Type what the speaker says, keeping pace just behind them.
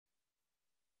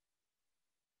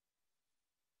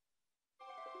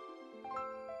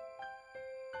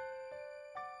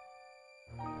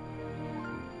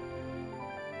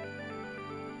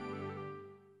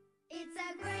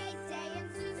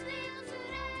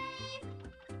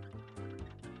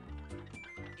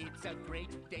It's a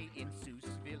great day in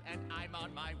Seussville, and I'm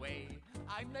on my way.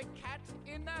 I'm the cat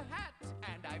in the hat,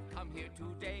 and I've come here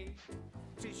today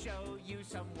to show you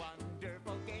some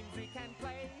wonderful games we can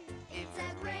play. It's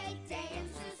a great day in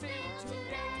Seussville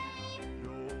today.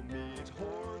 You'll meet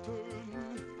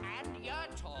Horton And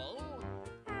Yertle.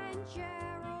 And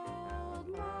Gerald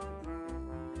McGrew.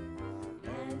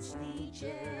 and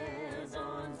Sneetches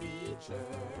on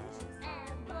beaches.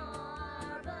 And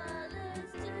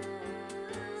Barbaloot too.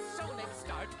 So let's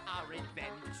start our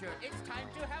adventure. It's time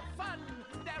to have fun.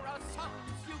 There are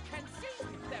songs you can sing.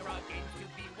 There are games to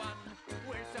be won.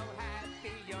 We're so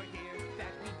happy you're here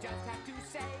that we just have to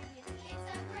say It's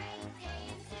a great day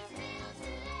in Seussville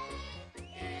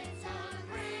today. It's a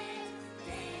great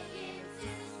day in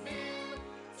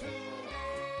Seussville today.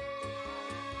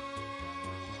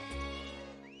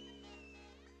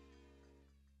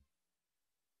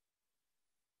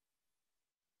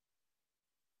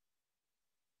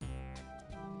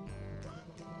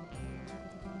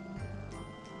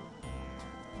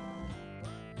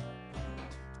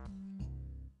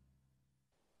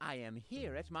 I am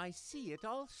here at my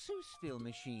See-It-All Seussville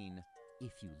machine.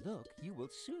 If you look, you will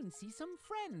soon see some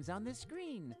friends on the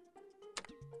screen.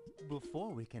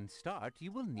 Before we can start,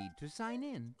 you will need to sign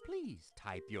in. Please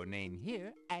type your name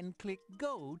here and click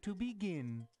Go to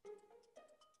begin.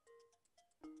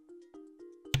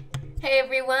 Hey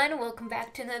everyone, welcome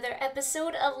back to another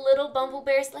episode of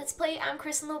Lilbumblebear's Let's Play. I'm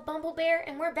Chris and Lilbumblebear,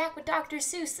 and we're back with Dr.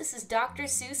 Seuss. This is Dr.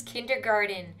 Seuss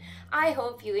Kindergarten. I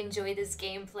hope you enjoy this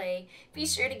gameplay. Be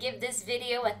sure to give this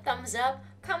video a thumbs up,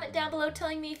 comment down below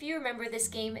telling me if you remember this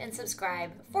game, and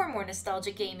subscribe for more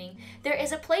nostalgic gaming. There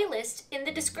is a playlist in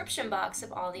the description box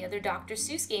of all the other Dr.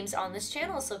 Seuss games on this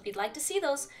channel, so if you'd like to see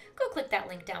those, go click that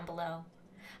link down below.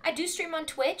 I do stream on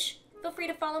Twitch. Feel free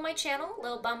to follow my channel,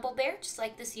 Lilbumblebear, just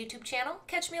like this YouTube channel.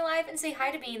 Catch me live and say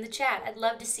hi to me in the chat. I'd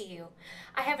love to see you.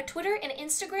 I have a Twitter and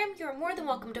Instagram you are more than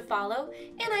welcome to follow,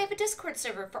 and I have a Discord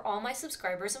server for all my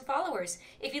subscribers and followers.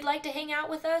 If you'd like to hang out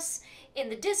with us in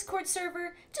the Discord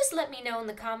server, just let me know in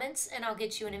the comments and I'll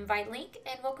get you an invite link.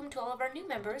 And welcome to all of our new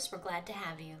members. We're glad to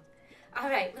have you. All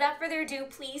right, without further ado,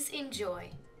 please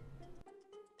enjoy.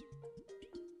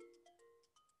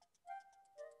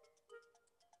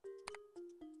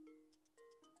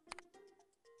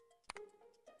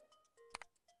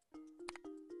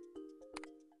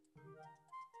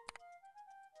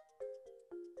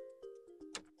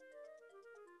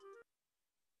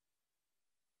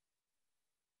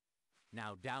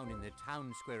 Now down in the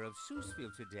town square of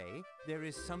Seussville today, there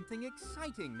is something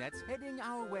exciting that's heading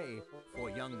our way. For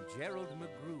young Gerald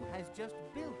McGrew has just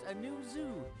built a new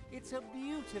zoo. It's a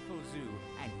beautiful zoo,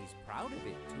 and he's proud of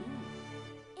it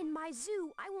too. In my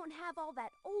zoo, I won't have all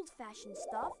that old-fashioned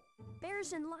stuff.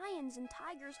 Bears and lions and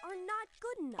tigers are not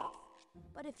good enough.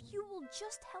 But if you will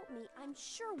just help me, I'm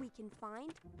sure we can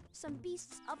find some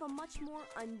beasts of a much more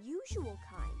unusual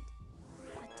kind.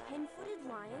 A 10-footed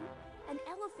lion, an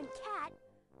elephant cat,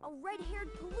 a red-haired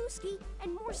Paluski,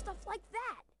 and more stuff like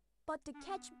that. But to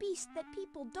catch beasts that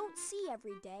people don't see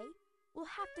every day, we'll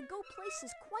have to go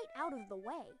places quite out of the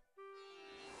way.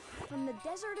 From the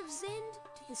desert of Zinn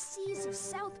to the seas of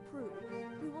South Peru,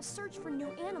 we will search for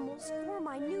new animals for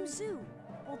my new zoo.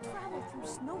 We'll travel through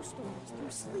snowstorms,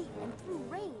 through sleet, and through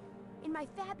rain in my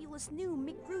fabulous new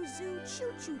McGrew Zoo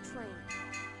choo-choo train.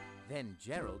 Then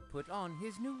Gerald put on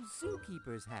his new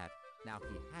zookeeper's hat. Now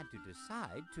he had to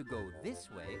decide to go this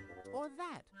way or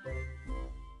that.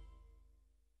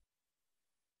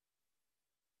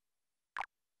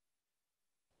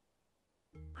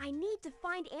 I need to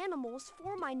find animals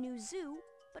for my new zoo,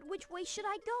 but which way should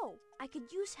I go? I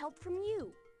could use help from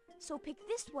you. So pick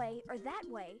this way or that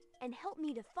way and help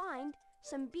me to find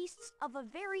some beasts of a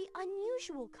very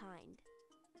unusual kind.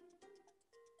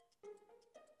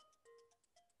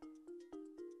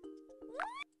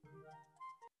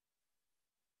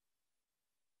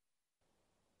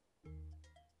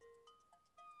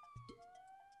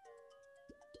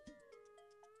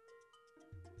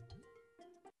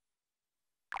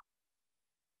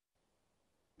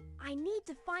 I need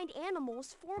to find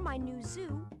animals for my new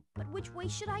zoo, but which way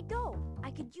should I go?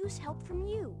 I could use help from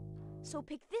you. So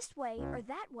pick this way or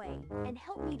that way and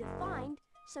help me to find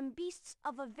some beasts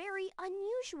of a very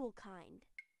unusual kind.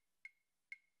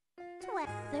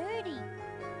 12:30.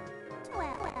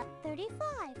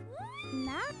 12:35.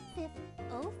 Not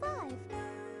 5:05.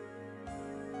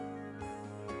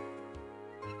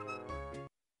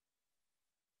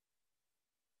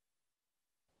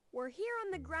 We're here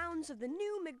on the grounds of the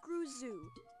new McGrew Zoo,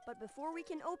 but before we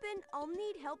can open, I'll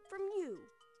need help from you.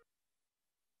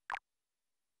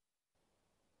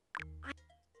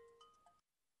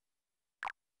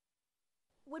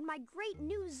 When my great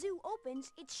new zoo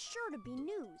opens, it's sure to be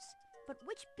news. But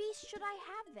which beast should I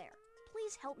have there?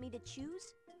 Please help me to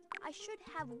choose. I should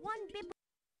have one Bippo.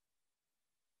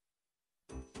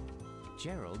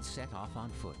 Gerald set off on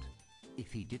foot.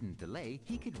 If he didn't delay,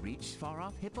 he could reach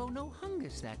far-off Hippo No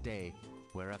Hungus that day,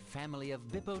 where a family of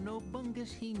Bippo No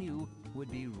Bungus he knew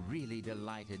would be really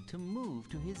delighted to move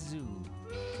to his zoo.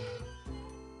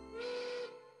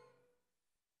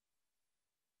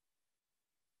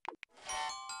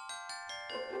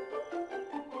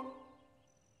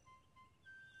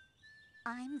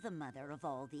 I'm the mother of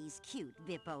all these cute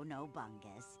Bippo No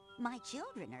Bungus. My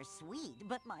children are sweet,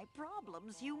 but my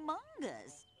problem's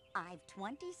humongous. I've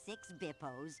 26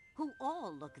 Bippos who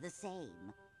all look the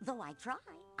same. Though I try,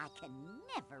 I can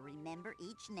never remember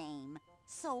each name.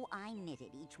 So I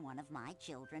knitted each one of my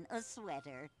children a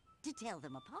sweater. To tell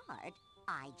them apart,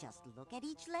 I just look at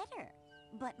each letter.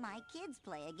 But my kids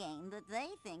play a game that they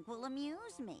think will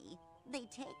amuse me. They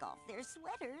take off their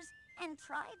sweaters and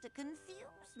try to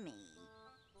confuse me.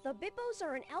 The Bippos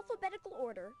are in alphabetical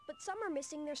order, but some are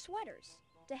missing their sweaters.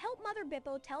 To help Mother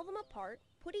Bippo tell them apart,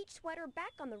 put each sweater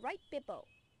back on the right Bippo.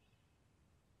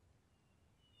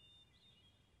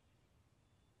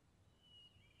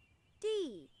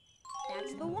 D.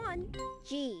 That's the one.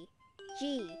 G.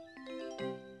 G.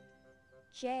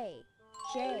 J.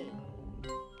 J.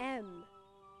 M.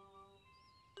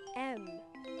 M.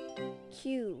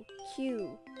 Q.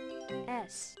 Q.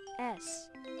 S. S.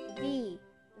 V.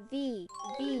 V.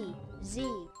 V.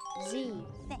 Z. Z.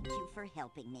 Thank you for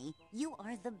helping me. You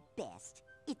are the best.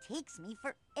 It takes me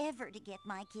forever to get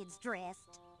my kids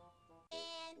dressed.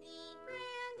 Andy,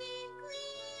 Brandy,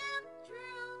 Cleo,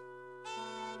 Drew,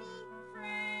 Eddie,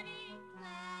 Freddie,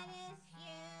 Gladys,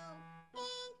 Hugh,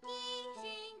 Inky,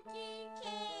 Shinky,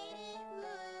 Katie,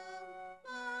 Lou,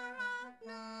 Laura,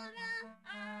 Nora,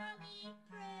 Ollie,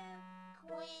 Prue,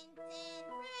 Quentin,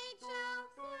 Rachel,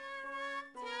 Sarah,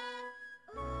 Ted,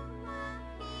 Uma,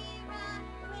 Mira,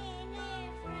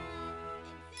 Winifred,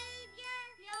 and Xavier,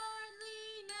 Yardley,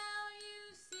 now you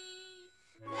see.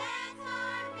 That's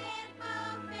our Bippo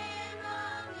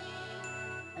family.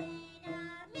 Wait a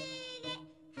minute,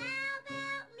 how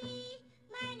about me?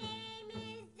 My name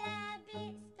is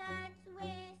Zabit, starts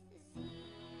with Z.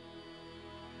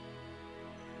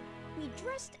 We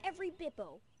dressed every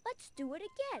Bippo. Let's do it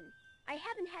again. I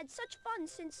haven't had such fun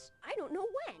since I don't know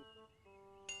when.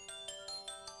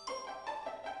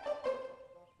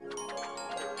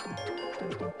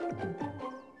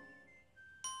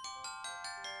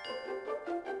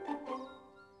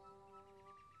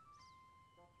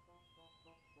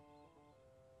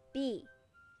 B.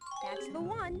 That's the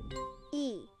one.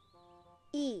 E.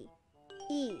 E.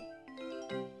 E.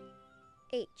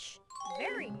 H.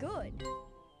 Very good.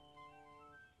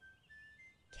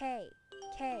 K.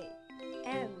 K.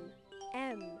 M.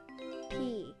 M.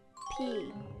 P.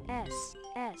 P. S.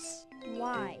 S.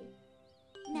 Y.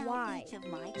 Now Y. each of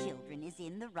my children is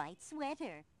in the right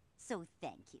sweater. So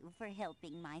thank you for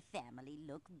helping my family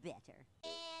look better.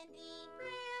 Andy,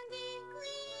 Brandy,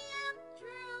 Cleo,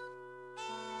 Drew,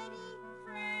 Eddie,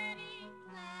 Freddie,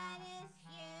 Gladys,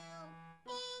 Hugh,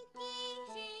 Inky,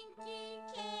 Shinky,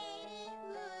 Katie,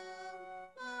 Lou,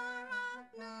 Laura,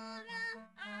 Nora,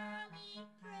 Ollie,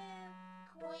 Prue,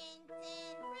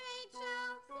 Quentin, Rachel,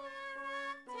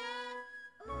 Sarah, Ted,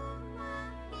 Uma,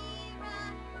 Mira,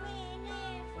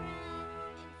 Winifred,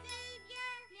 and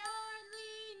Xavier,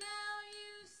 Yardley, now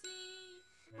you see.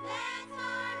 That's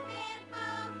our Bippo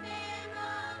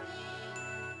family.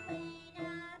 Wait a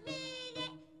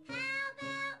minute, how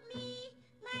about me?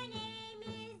 My name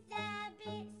is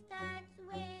Zabit, starts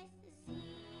with Z.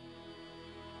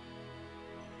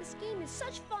 This game is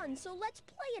such fun, so let's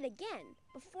play it again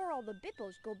before all the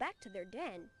Bippos go back to their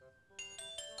den.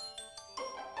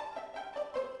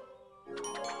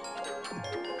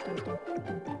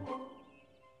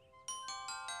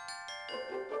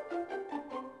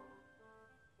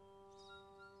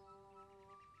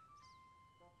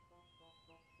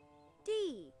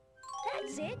 D.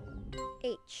 That's it.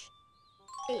 H.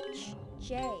 H.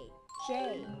 J.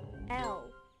 J. L.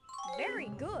 Very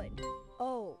good.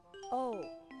 O. O.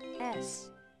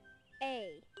 S.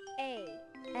 A. A.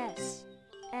 S.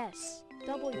 S.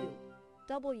 W.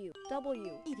 W.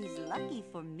 W. It is lucky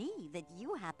for me that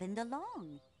you happened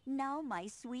along. Now my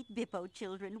sweet Bippo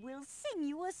children will sing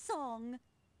you a song.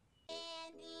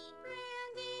 Andy,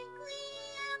 Brandy,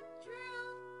 Cleo, Drew,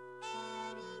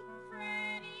 Eddie,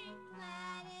 Freddie,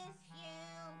 Gladys,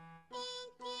 Hugh,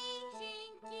 Inky,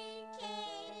 Shinky,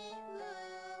 Katie,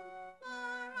 Lou,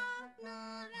 Laura,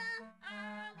 Nora,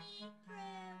 Ollie,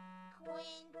 Prue,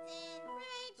 Quentin,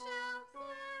 Rachel,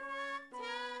 Sarah,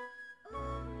 Ted,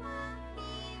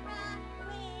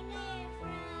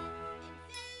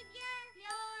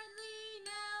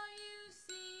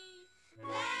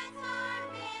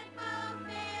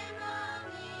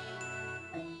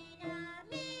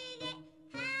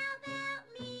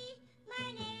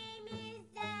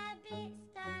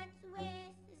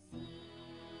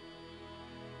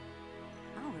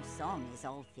 Our song is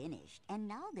all finished, and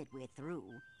now that we're through,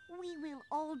 we will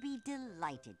all be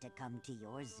delighted to come to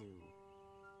your zoo.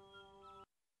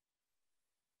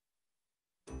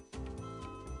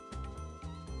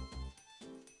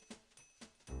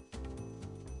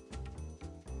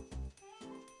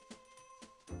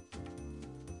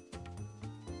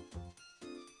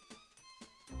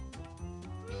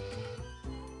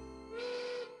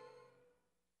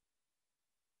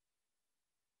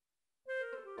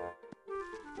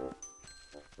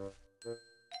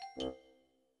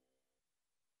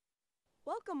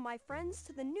 Welcome, my friends,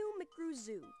 to the new McGrew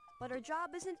Zoo. But our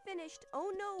job isn't finished.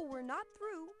 Oh no, we're not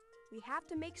through. We have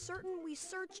to make certain we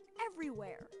search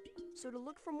everywhere. So to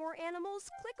look for more animals,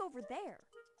 click over there.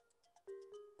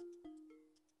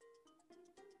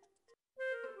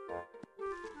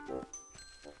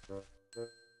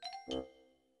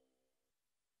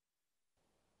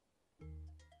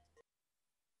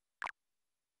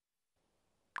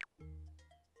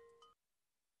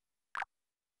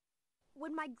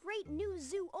 When my great new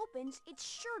zoo opens, it's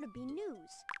sure to be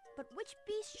news. But which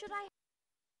beast should I...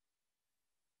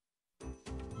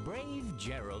 Brave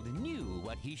Gerald knew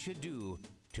what he should do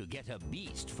to get a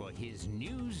beast for his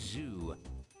new zoo.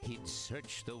 He'd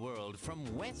search the world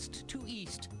from west to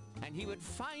east, and he would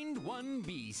find one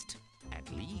beast, at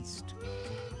least.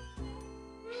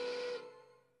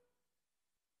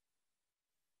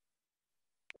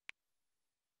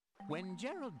 When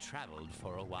Gerald traveled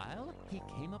for a while, he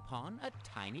came upon a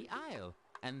tiny isle.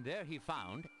 And there he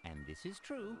found, and this is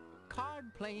true,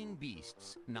 card-playing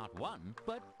beasts. Not one,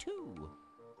 but two.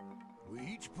 We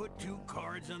each put 2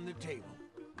 cards on the table.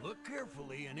 Look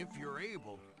carefully, and if you're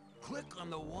able, click on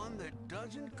the one that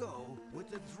doesn't go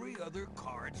with the 3 other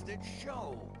cards that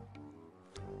show.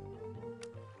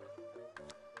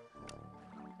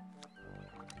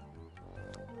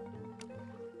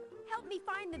 Help me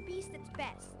find the beast that's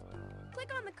best.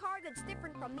 Click on the card that's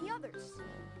different from the others.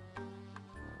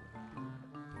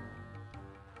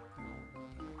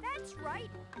 That's right.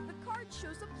 The card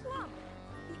shows a plum.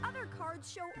 The other cards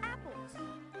show apples.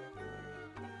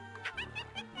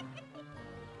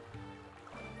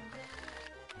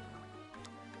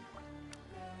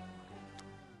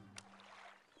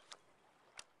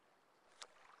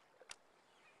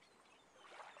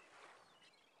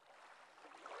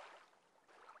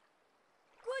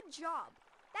 Good job.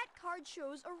 That card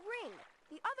shows a ring.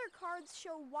 The other cards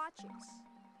show watches.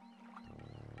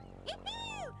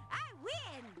 Yee-hoo! I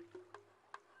win!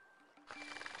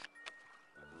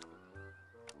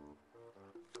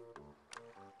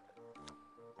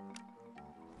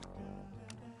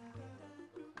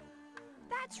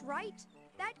 That's right.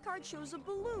 That card shows a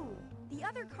balloon. The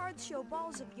other cards show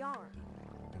balls of yarn.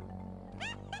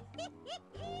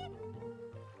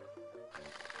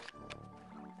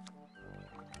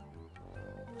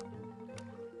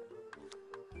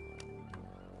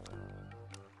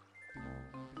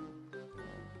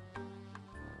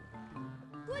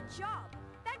 Good job.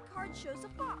 That card shows a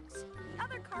fox. The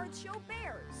other cards show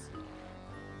bears.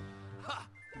 Ha!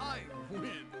 I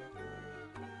win!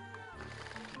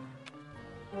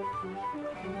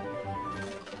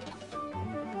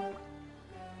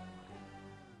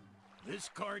 This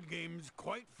card game's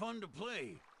quite fun to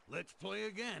play. Let's play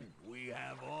again. We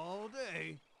have all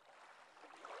day.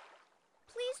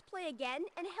 Please play again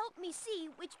and help me see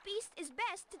which beast is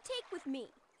best to take with me.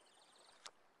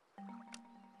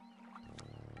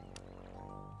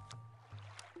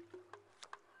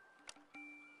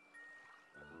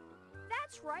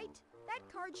 That's right. That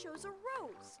card shows a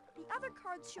rose. The other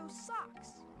cards show socks.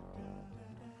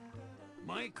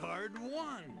 My card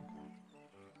won.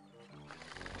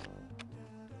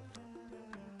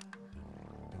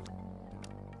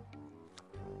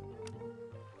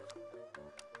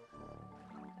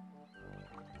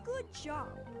 Good job.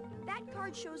 That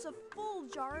card shows a full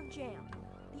jar of jam.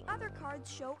 The other cards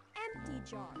show empty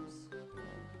jars.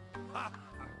 Ha!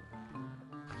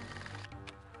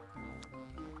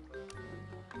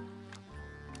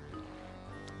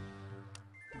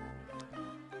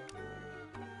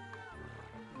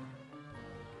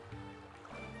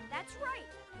 That's right.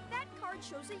 That card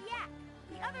shows a yak.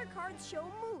 The other cards show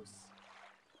moose.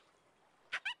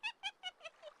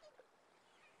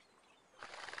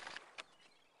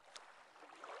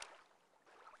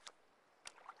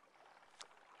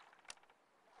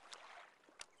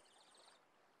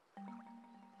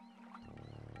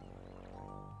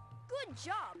 Good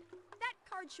job. That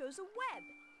card shows a web.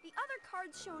 The other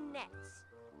cards show nets.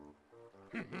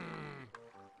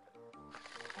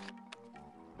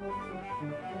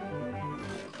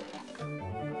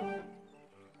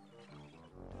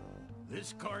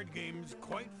 This card game's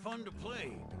quite fun to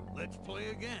play. Let's play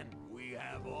again. We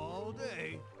have all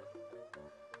day.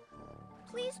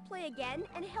 Please play again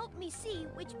and help me see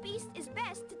which beast is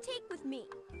best to take with me.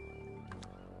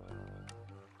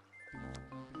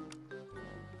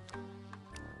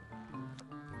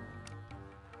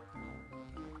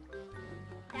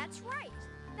 That's right.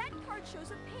 That card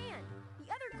shows a pan. The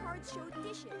other cards show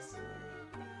dishes.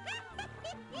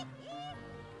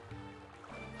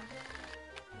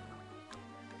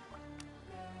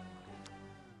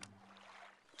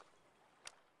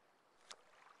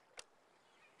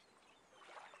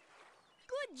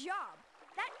 Good job.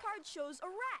 That card shows a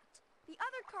rat. The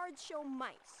other cards show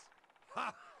mice.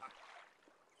 Ha!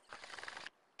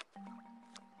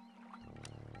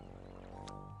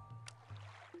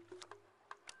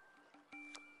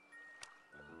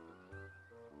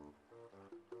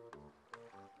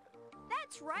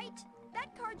 That's right.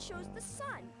 That card shows the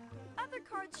sun. The other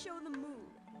cards show the moon.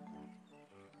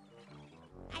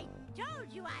 I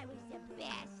told you I was the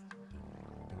best.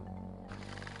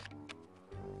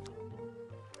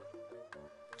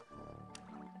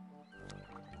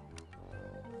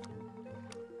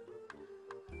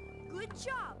 Good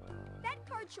job. That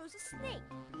card shows a snake.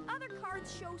 Other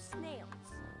cards show snails.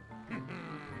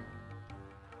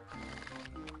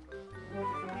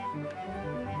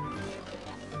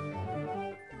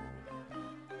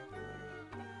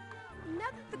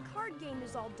 Now that the card game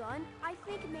is all done, I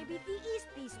think maybe the East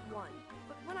Beast won.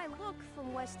 But when I look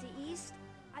from west to east,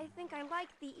 I think I like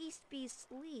the East Beast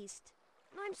least.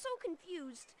 And I'm so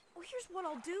confused. Well, here's what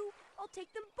I'll do. I'll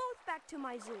take them both back to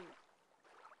my zoo.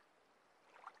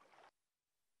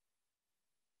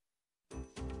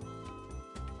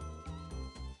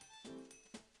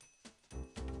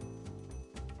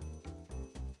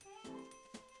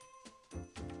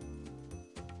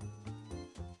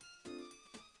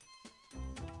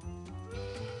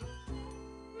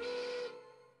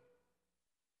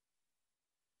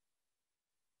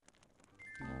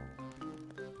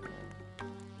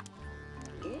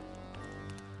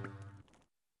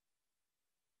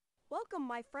 Welcome,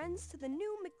 my friends, to the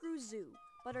new McGrew Zoo.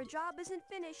 But our job isn't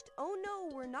finished. Oh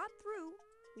no, we're not through.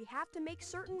 We have to make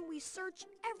certain we search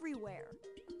everywhere.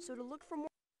 So to look for more...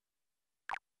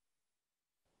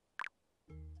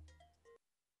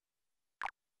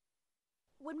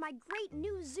 When my great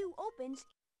new zoo opens...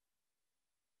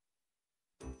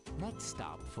 Next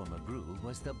stop for McGrew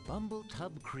was the Bumble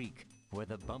Tub Creek, where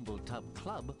the Bumble Tub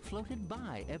Club floated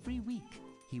by every week.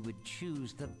 He would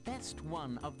choose the best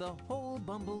one of the whole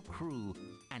Bumble crew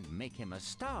and make him a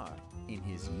star in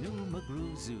his new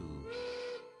McGrew Zoo.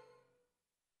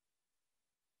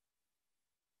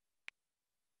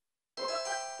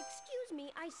 Excuse me,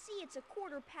 I see it's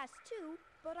 2:15,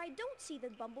 but I don't see the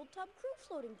Bumble Tub crew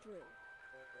floating through.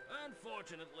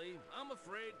 Unfortunately, I'm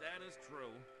afraid that is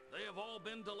true. They have all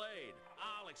been delayed.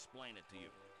 I'll explain it to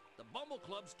you. The Bumble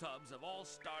Club's tubs have all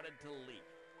started to leak.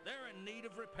 They're in need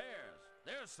of repairs.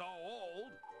 They're so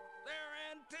old, they're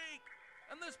antique.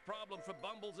 And this problem for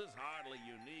Bumbles is hardly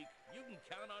unique. You can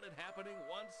count on it happening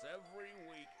once every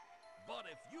week. But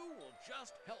if you will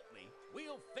just help me,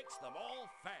 we'll fix them all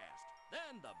fast.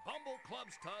 Then the Bumble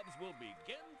Club's tubs will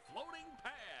begin floating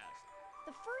past.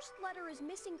 The first letter is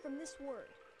missing from this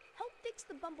word. Help fix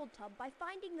the Bumble Tub by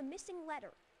finding the missing letter.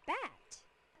 Bat.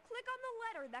 Click on the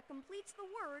letter that completes the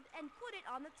word and put it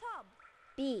on the tub.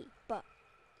 B.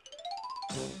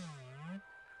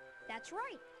 That's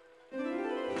right.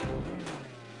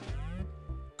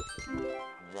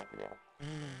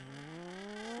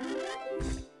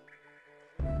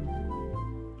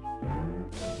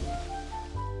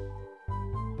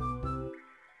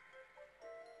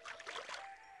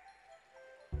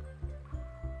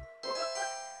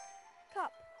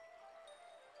 Cup.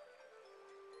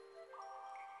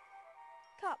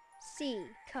 Cup. C.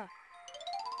 Cup.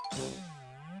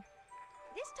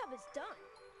 This tub is done.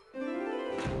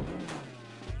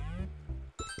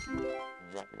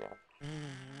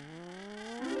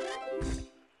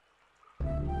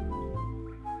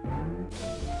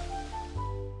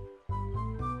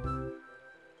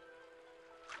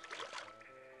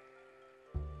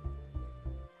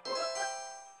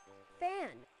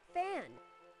 Fan.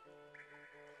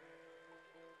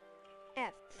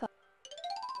 F.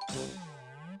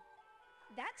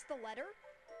 That's the letter.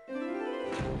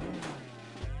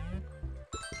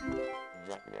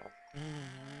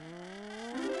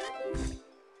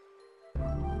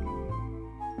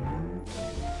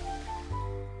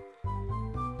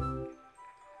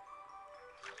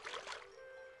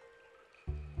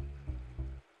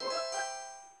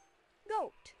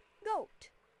 Goat.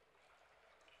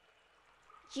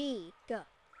 G. G.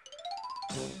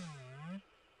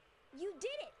 You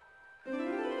did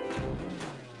it!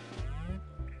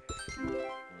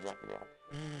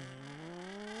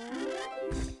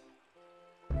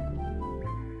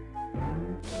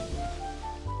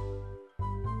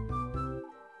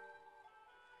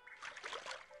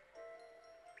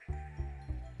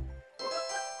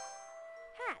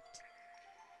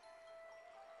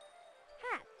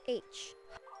 H.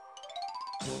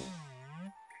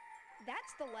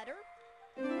 That's the letter.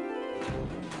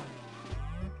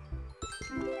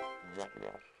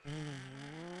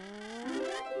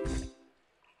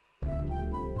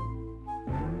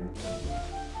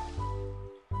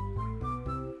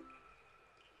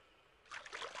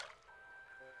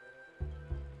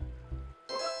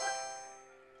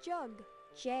 Jug.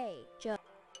 J. Jug.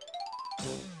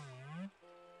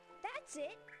 That's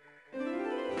it.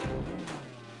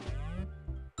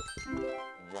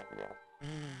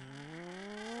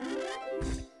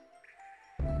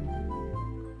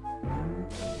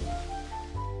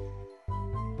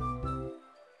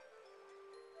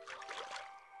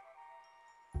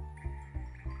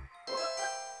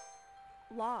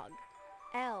 Log.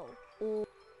 L. O.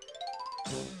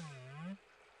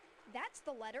 That's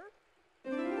the letter.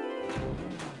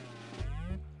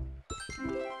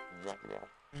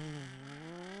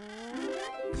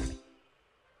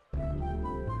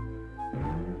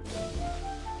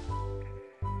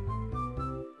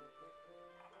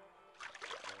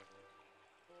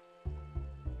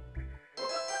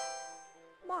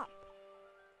 Mop.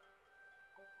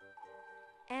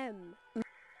 M.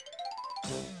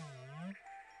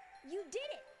 You did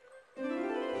it!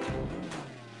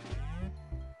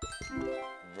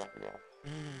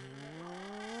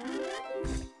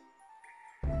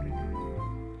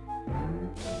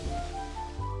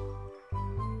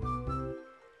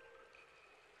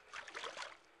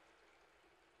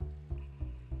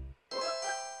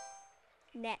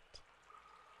 Net.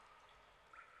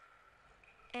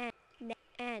 N.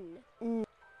 N. N.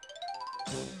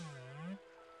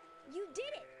 You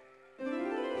did it!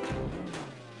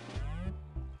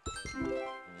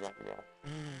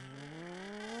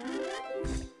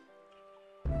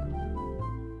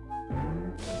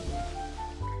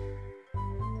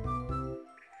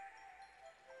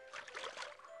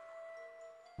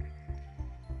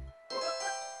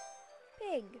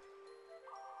 Pig.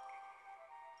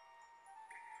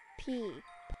 P.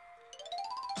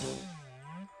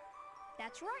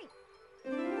 That's right.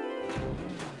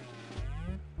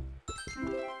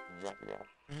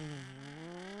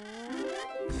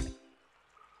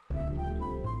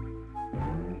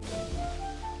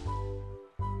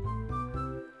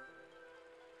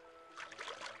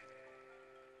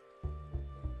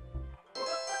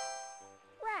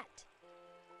 Rat.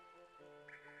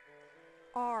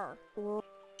 R.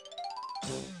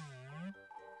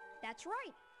 That's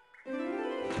right.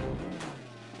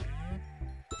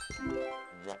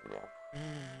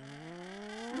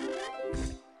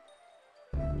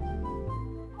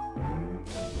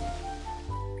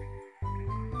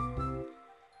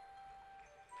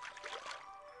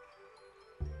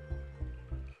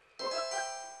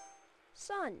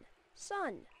 Sun.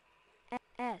 Sun.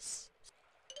 S.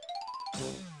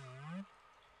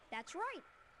 That's right.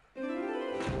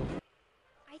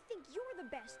 I think you're the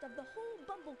best of the whole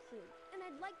Bumble crew, and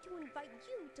I'd like to invite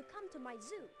you to come to my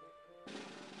zoo.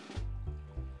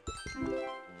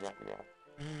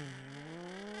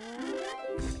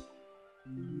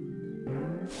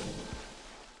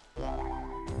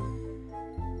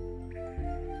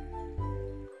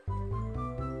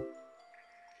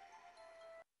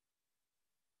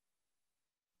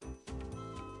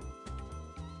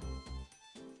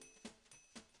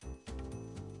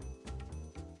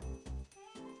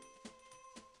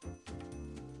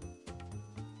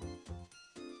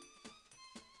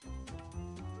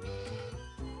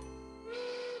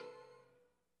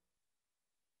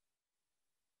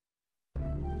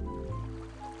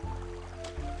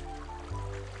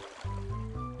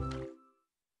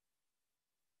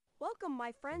 Welcome,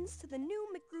 my friends, to the new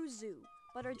McGrew Zoo.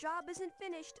 But our job isn't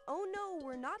finished. Oh no,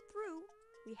 we're not through.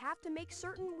 We have to make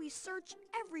certain we search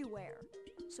everywhere.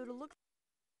 So to look...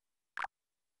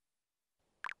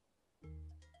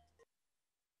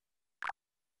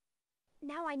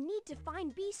 Now I need to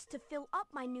find beasts to fill up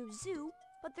my new zoo,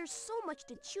 but there's so much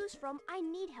to choose from, I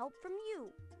need help from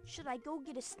you. Should I go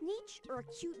get a Sneetch or a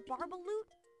cute Barbaloot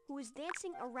who is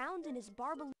dancing around in his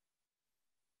Barbaloot?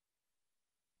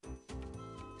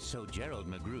 So Gerald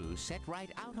McGrew set right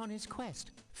out on his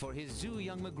quest. For his zoo,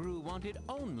 young McGrew wanted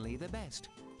only the best.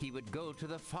 He would go to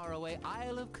the faraway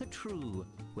Isle of Choo,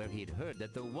 where he'd heard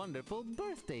that the wonderful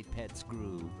birthday pets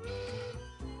grew.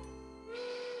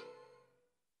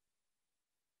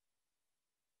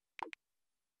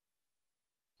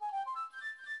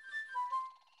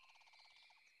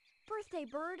 Birthday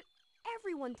bird,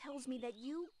 everyone tells me that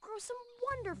you grow some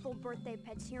wonderful birthday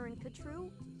pets here in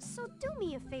Choo. So do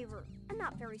me a favor, a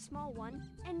not very small one,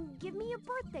 and give me a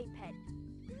birthday pet.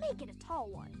 Make it a tall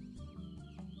one.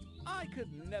 I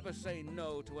could never say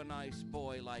no to a nice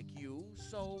boy like you,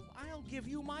 so I'll give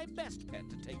you my best pet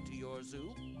to take to your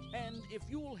zoo. And if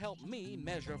you'll help me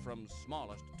measure from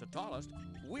smallest to tallest,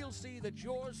 we'll see that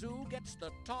your zoo gets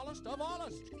the tallest of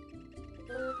allest.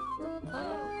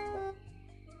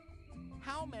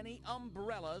 How many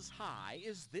umbrellas high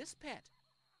is this pet?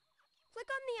 Click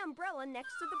on the umbrella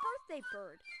next to the birthday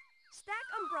bird. Stack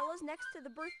umbrellas next to the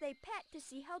birthday pet to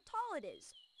see how tall it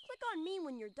is. Click on me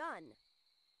when you're done.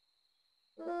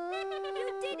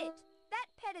 You did it! That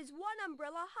pet is 1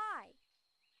 umbrella high.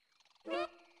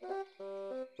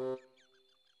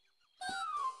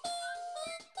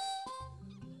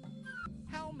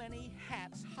 How many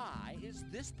hats high is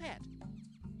this pet?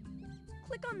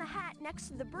 Click on the hat next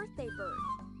to the birthday bird.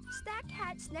 Stack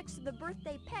hats next to the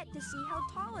birthday pet to see how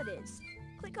tall it is.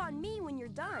 Click on me when you're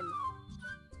done.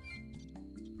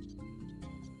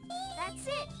 That's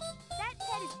it! That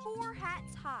pet is 4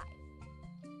 hats high.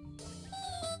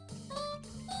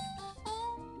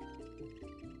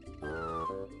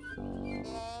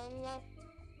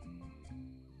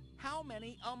 How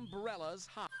many umbrellas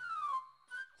high?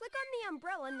 Click on the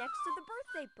umbrella next to the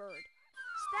birthday bird.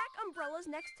 Stack umbrellas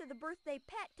next to the birthday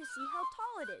pet to see how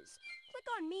tall it is. Click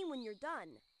on me when you're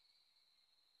done.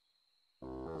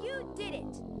 You did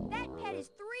it! That pet is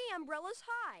 3 umbrellas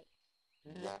high.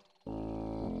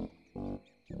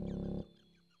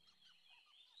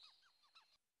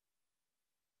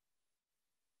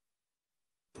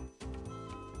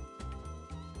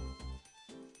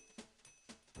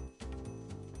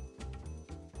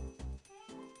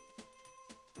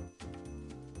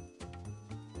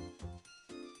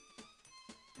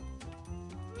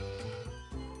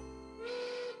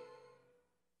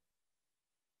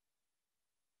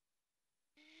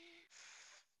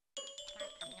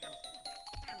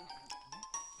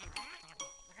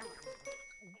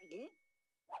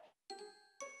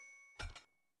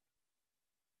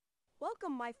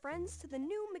 Welcome, my friends, to the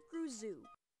new McGrew Zoo.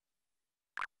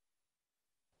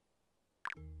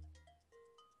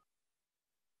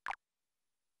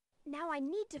 Now I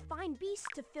need to find beasts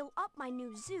to fill up my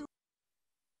new zoo.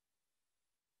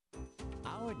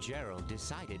 Our Gerald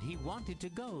decided he wanted to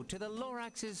go to the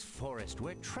Lorax's forest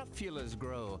where truffulas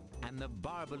grow and the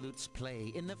Barbaloots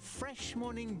play in the fresh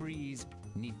morning breeze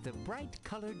neath the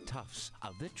bright-colored tufts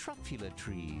of the truffula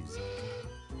trees.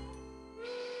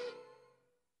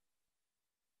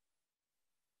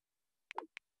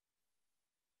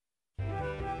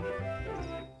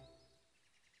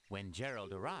 When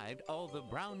Gerald arrived, all the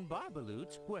brown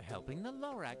Barbaloots were helping the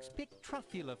Lorax pick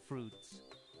truffula fruits.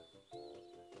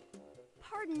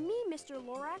 Pardon me, Mr.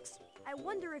 Lorax. I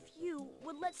wonder if you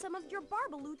would let some of your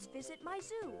Barbaloots visit my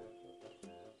zoo.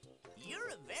 You're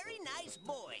a very nice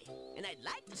boy, and I'd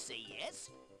like to say yes,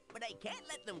 but I can't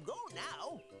let them go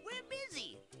now. We're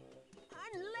busy.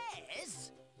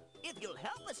 Unless, if you'll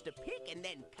help us to pick and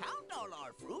then count all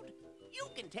our fruit, you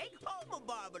can take home a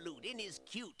Barbaloot in his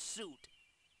cute suit.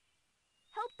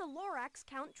 Help the Lorax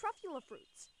count truffula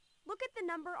fruits. Look at the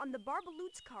number on the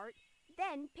Barbaloot's cart,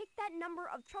 then pick that number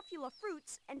of truffula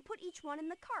fruits and put each one in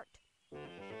the cart.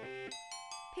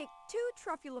 Pick 2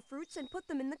 truffula fruits and put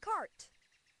them in the cart.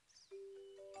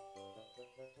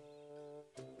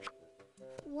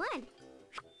 1,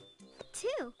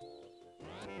 2.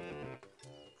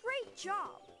 Great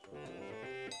job!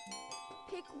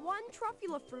 Pick 1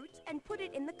 truffula fruit and put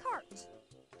it in the cart.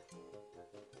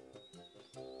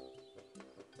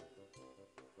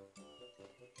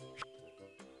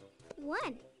 1.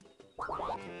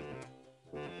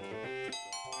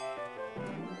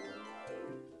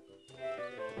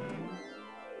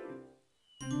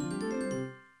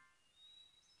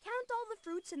 Count all the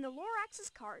fruits in the Lorax's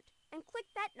cart and click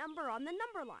that number on the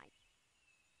number line.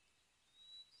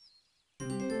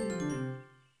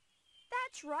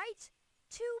 That's right!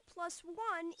 2 plus 1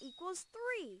 equals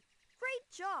 3.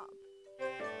 Great job!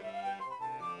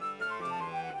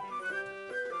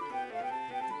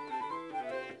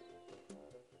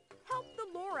 Help the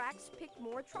Lorax pick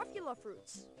more truffula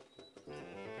fruits.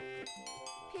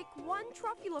 Pick 1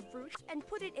 truffula fruit and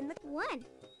put it in the... 1.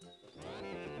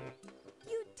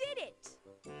 You did it!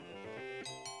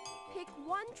 Pick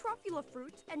 1 truffula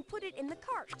fruit and put it in the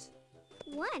cart.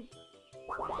 1.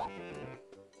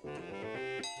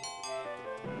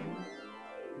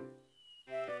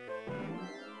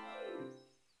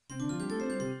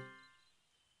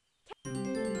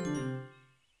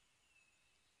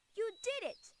 You did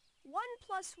it! 1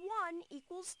 plus 1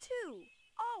 equals 2.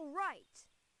 All right.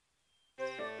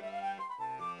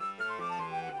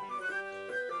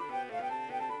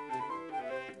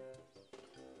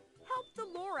 Help the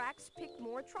Lorax pick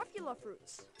more truffula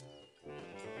fruits.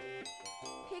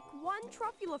 Pick one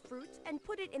truffula fruit and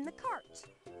put it in the cart.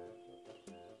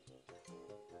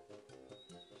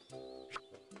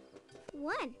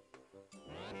 1.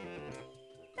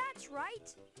 That's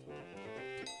right.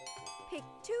 Pick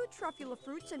 2 truffula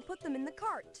fruits and put them in the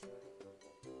cart.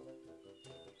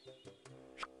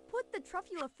 Put the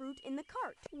truffula fruit in the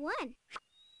cart. 1.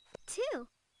 2.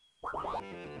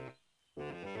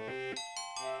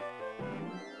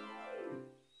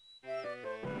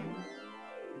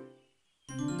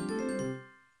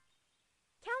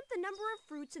 Count the number of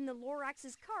fruits in the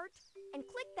Lorax's cart and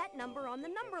click that number on the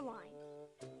number line.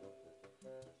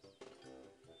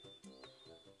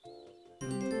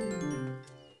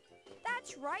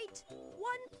 That's right. 1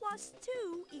 plus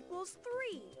 2 equals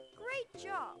 3. Great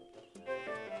job.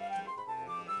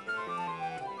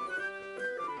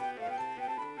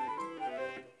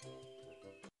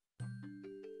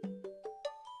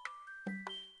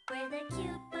 We're the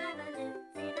cute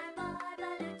Barbaloots in our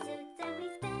Barbaloot suits, and we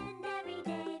spend every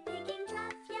day picking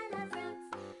truffula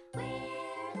fruits.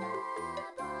 We're the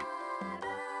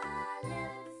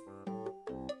Barbaloots.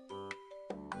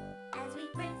 As we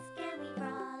frisk and we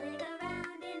frolic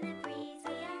around in the breeze,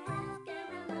 we are asking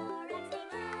the Loraxing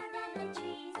hair and the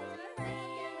trees. We're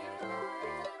asking the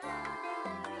Lorax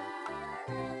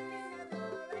around in the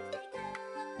breeze. We are asking the Lorax take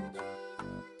care of the trees.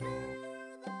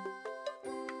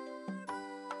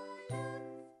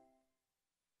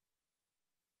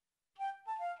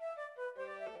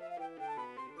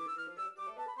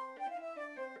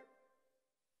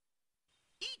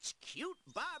 Each cute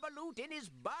Barbaloot in his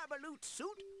Barbaloot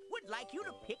suit would like you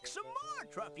to pick some more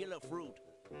truffula fruit.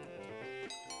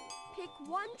 Pick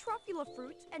 1 truffula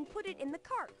fruit and put it in the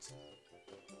cart.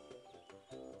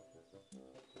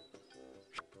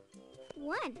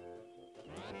 1.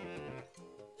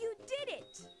 You did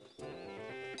it!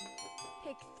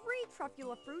 Pick 3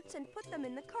 truffula fruits and put them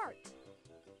in the cart.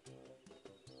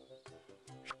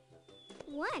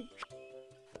 1.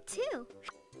 2.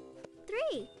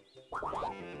 3.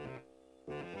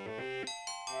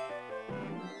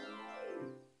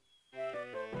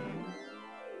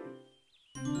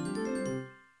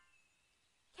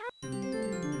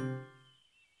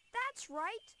 That's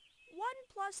right. 1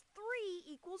 plus 3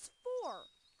 equals 4.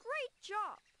 Great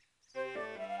job.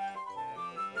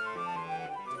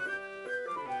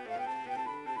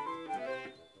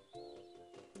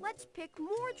 Let's pick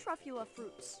more truffula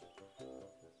fruits.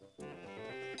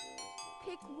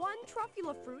 Pick 1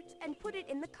 truffula fruit and put it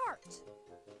in the cart.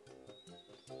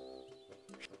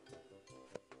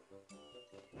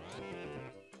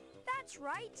 That's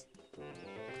right.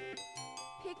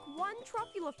 Pick 1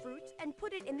 truffula fruit and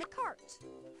put it in the cart.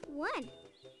 1.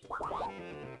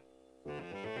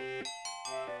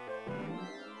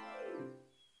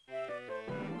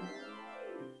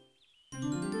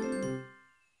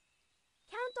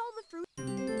 Count all the fruit.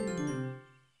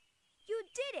 You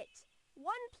did it!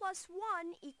 1 plus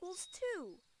 1 equals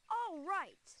 2. All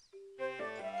right.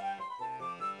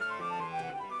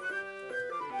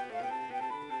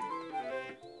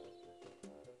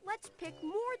 Let's pick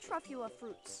more truffula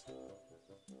fruits.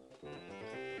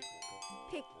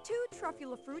 Pick 2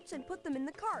 truffula fruits and put them in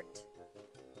the cart.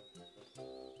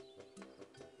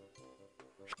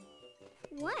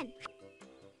 1.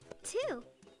 2.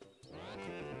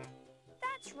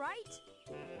 That's right.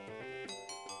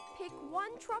 Pick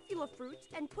 1 truffula fruit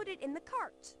and put it in the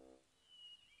cart.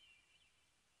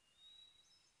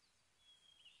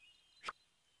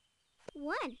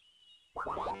 1.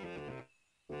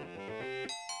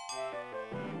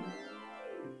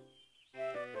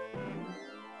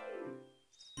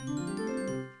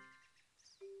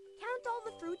 Count all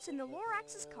the fruits in the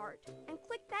Lorax's cart and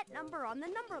click that number on the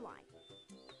number line.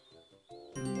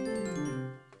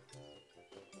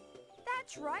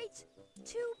 That's right.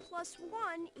 2 plus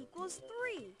 1 equals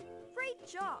 3. Great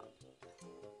job.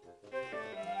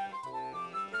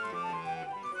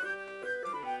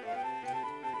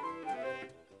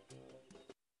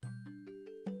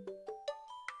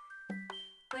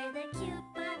 We're the cute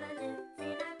Barbaloots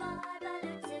in our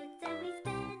Barbaloot suits, and we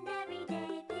spend every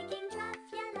day picking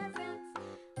truffula fruits.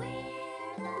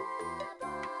 We're the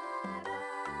Barbaloots.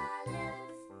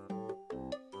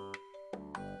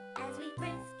 As we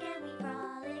frisk and we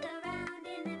frolic around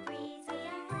in the breeze, we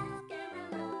are asking the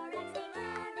Loraxing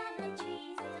hair and the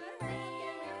trees. We're asking the Lorax around in the breeze. We are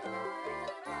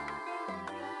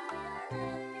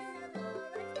asking the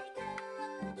Lorax take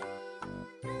care of the trees.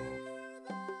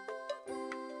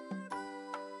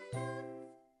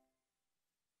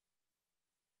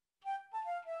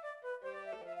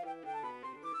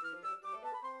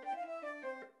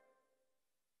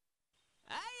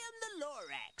 I am the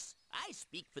Lorax. I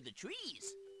speak for the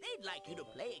trees. They I'd like you to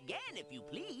play again, if you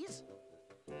please.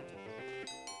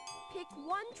 Pick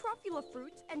one truffula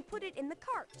fruit and put it in the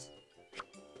cart.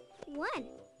 1,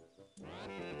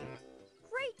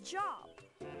 Great job!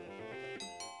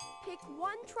 Pick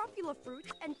one truffula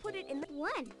fruit and put it in the...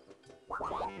 1,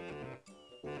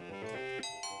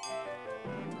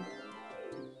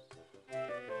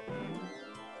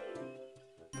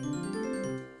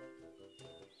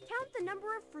 Count the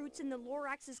number of fruits in the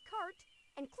Lorax's cart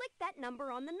and click that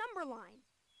number on the number line.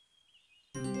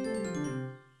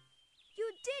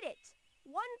 You did it!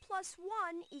 1 plus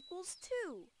 1 equals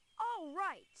 2. All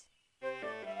right.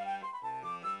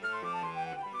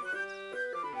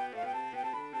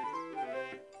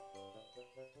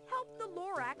 Help the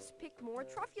Lorax pick more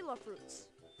truffula fruits.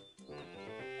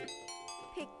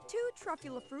 Pick 2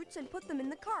 truffula fruits and put them in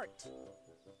the cart.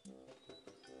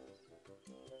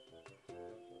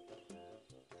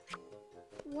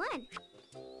 One,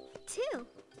 2,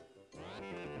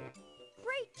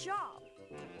 Great job!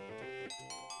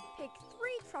 Pick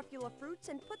 3 truffula fruits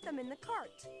and put them in the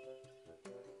cart.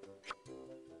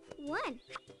 1,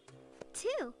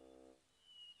 2,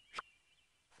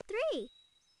 3,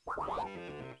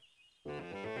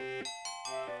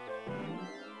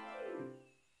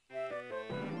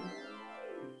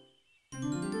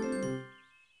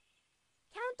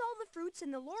 Count all the fruits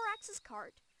in the Lorax's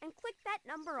cart and click that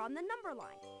number on the number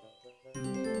line.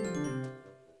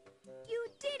 You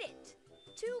did it!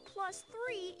 2 plus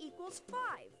 3 equals 5.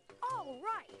 All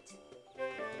right.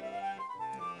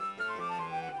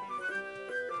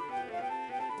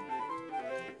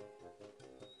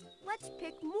 Let's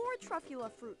pick more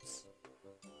truffula fruits.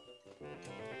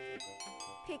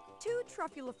 Pick 2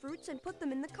 truffula fruits and put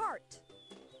them in the cart.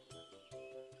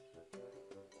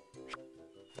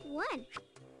 1,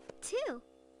 2,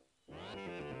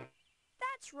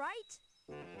 That's right.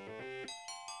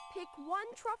 Pick 1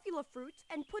 truffula fruit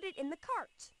and put it in the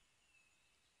cart.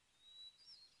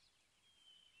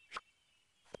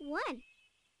 1,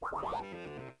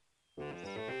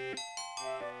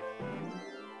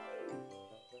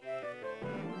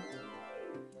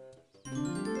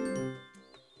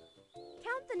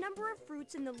 Count the number of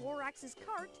fruits in the Lorax's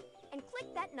cart and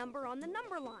click that number on the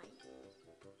number line.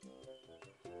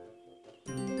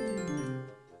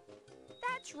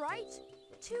 That's right.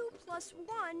 2 plus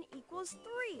 1 equals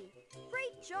 3.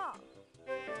 Great job.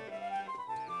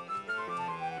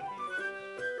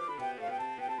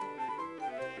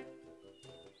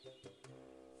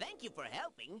 Thank you for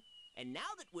helping. And now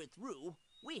that we're through,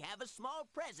 we have a small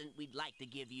present we'd like to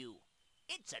give you.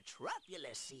 It's a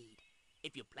truffula seed.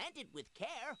 If you plant it with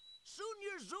care, soon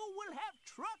your zoo will have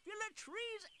truffula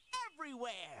trees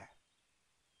everywhere.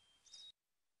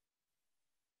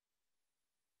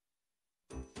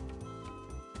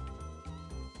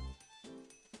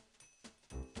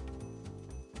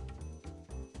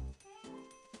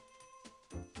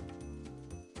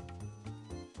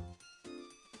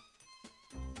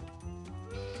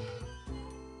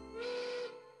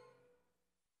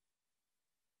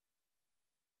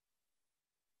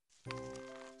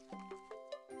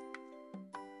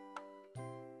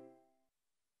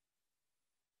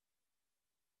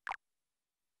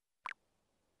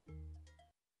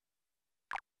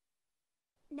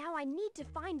 Now I need to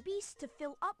find beasts to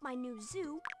fill up my new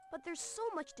zoo, but there's so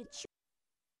much to choose.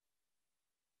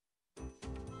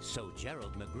 So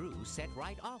Gerald McGrew set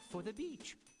right off for the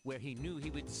beach, where he knew he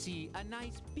would see a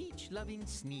nice beach-loving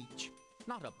Sneetch.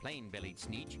 Not a plain-bellied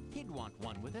Sneetch, he'd want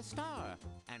one with a star.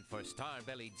 And for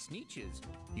star-bellied Sneetches,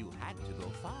 you had to go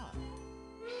far.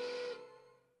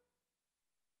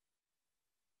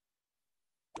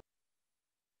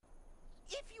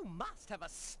 If you must have a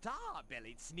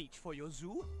star-bellied Sneetch for your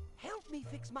zoo, help me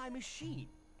fix my machine,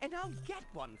 and I'll get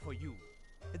one for you.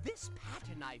 This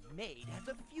pattern I've made has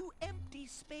a few empty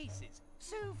spaces,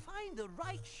 so find the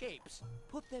right shapes,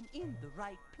 put them in the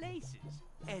right places,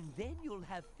 and then you'll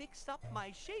have fixed up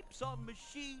my shapes on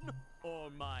machine, or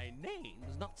my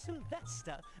name's not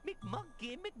Sylvester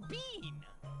McMonkey McBean.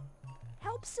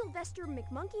 Help Sylvester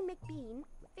McMonkey McBean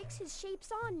fix his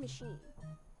shapes on machine.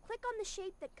 Click on the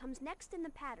shape that comes next in the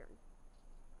pattern.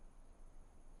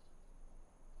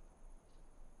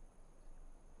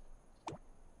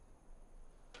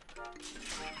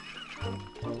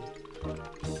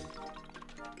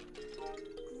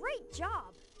 Great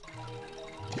job!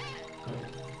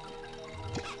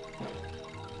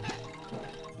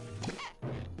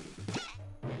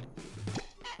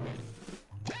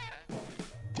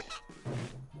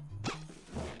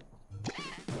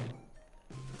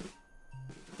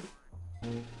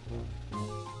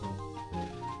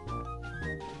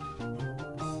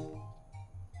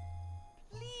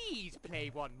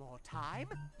 one more time,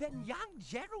 then young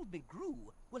Gerald McGrew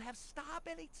will have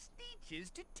Star-bellied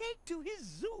Sneetches to take to his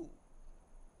zoo.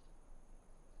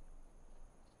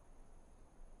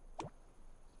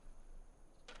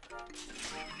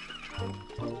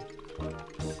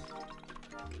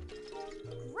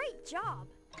 Great job!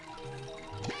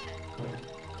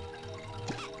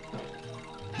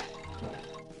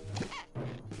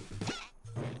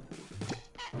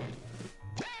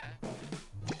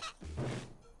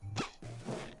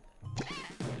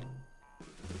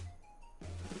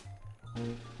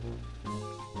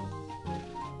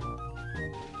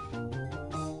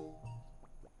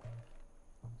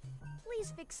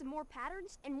 Please fix some more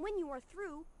patterns, and when you are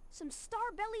through, some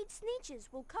star-bellied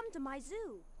Sneetches will come to my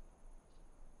zoo.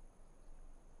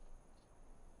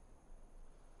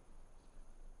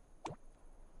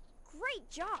 Great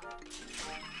job!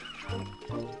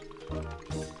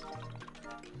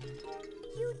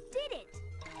 You did it!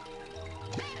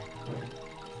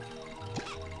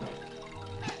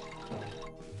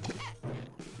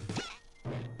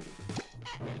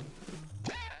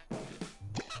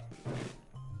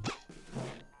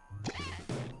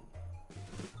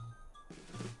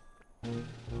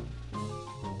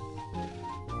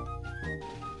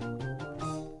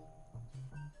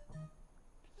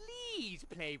 Please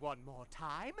play one more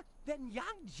time, then young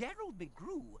Gerald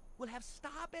McGrew will have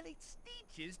Star-bellied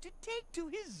Sneetches to take to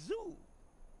his zoo.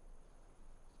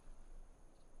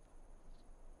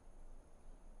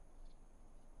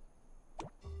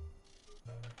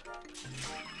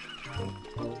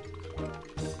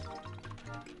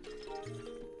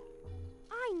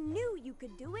 I knew you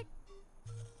could do it!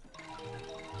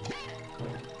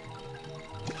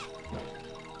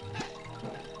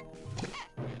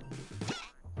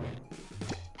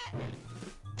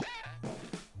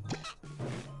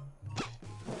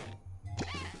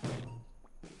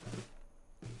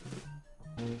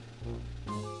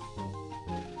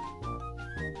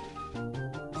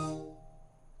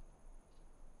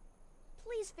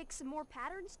 Please fix some more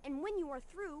patterns, and when you are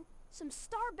through, some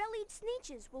star-bellied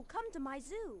Sneetches will come to my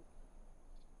zoo.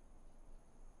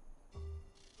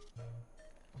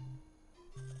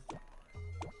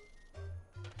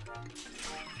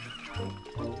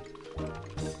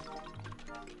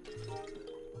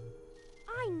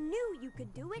 I knew you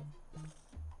could do it!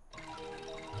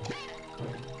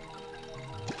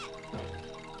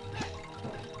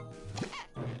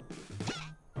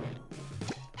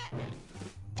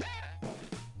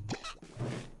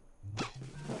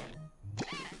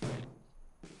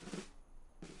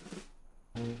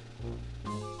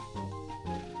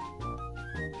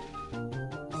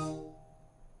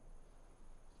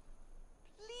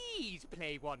 Please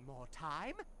play one more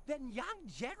time, then young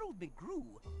Gerald McGrew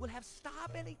will have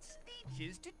Star-bellied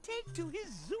Sneetches to take to his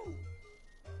zoo.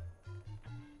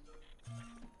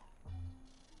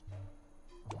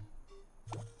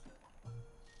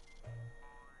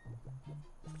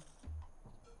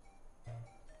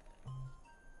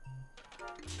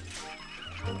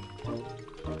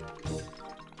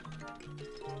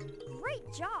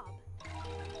 Great job!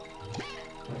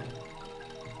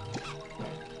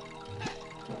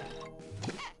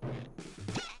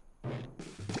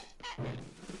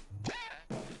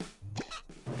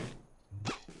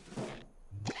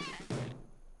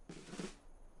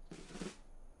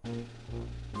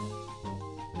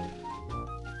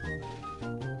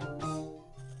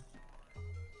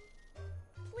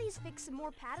 Please fix some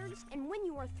more patterns, and when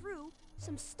you are through,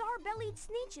 some star-bellied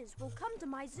Sneetches will come to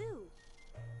my zoo.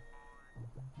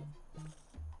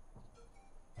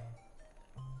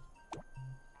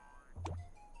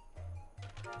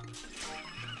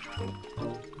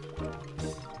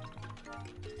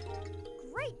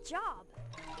 Great job!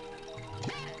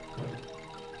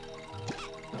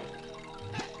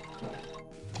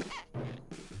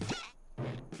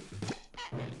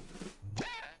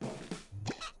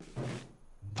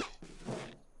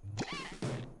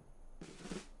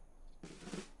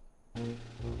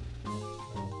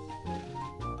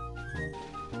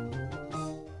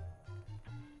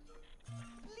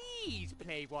 Please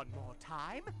play one more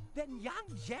time, then young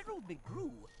Gerald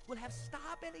McGrew will have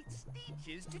Star-bellied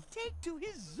Sneetches to take to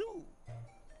his zoo.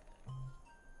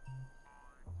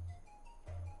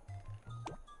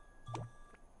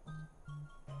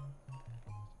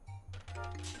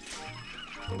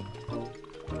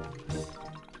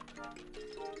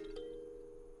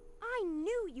 I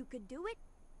knew you could do it!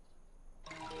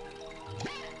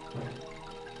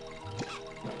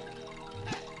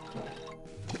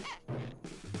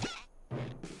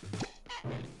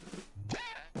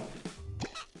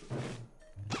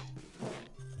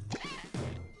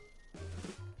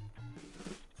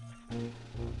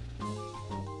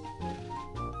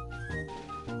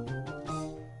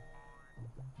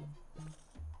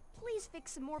 Please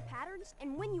fix some more patterns,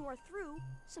 and when you are through,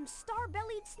 some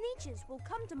star-bellied Sneetches will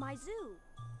come to my zoo.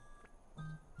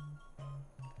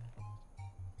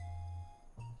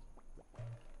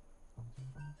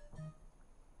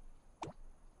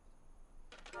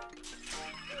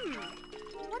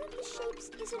 One of the shapes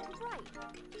isn't right.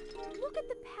 Look at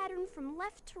the pattern from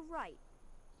left to right.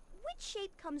 Which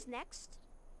shape comes next?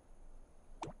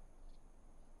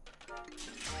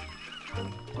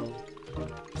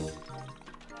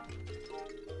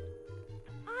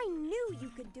 I knew you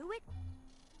could do it.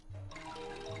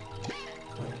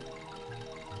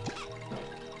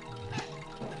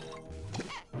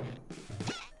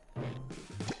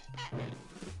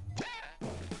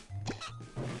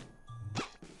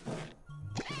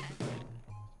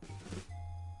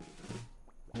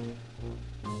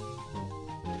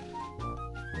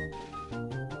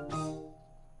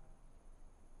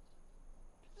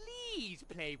 Please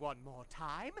play one more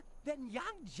time. Then young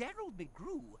Gerald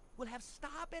McGrew will have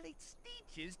Star-bellied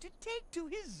Sneetches to take to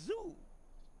his zoo.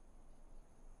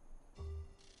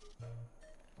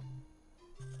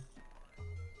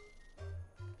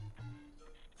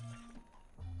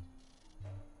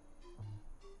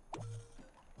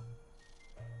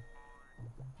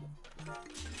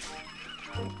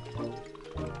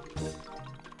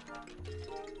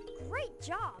 Great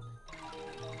job!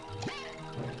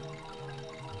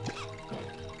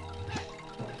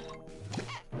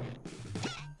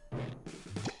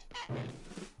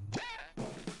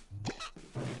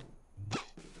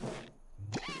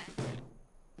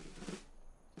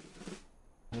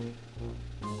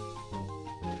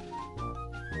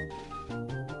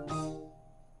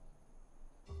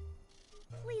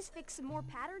 Please fix some more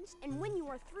patterns, and when you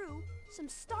are through, some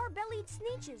star-bellied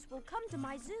Sneetches will come to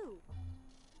my zoo.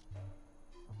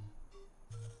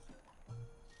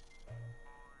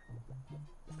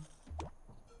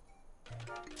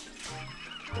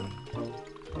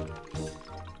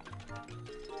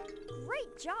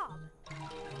 Great job!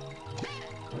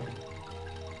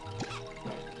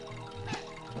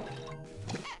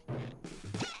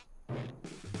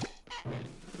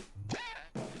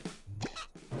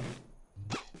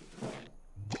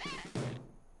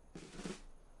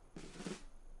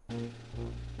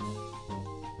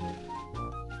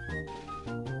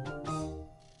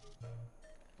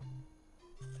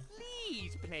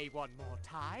 Please play one more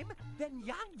time. Then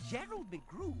young Gerald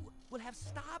McGrew will have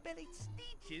Star-bellied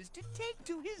Sneetches to take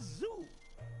to his zoo.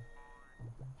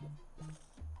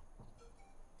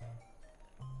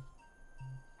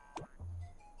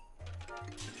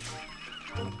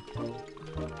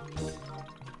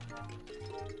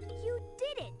 You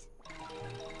did it!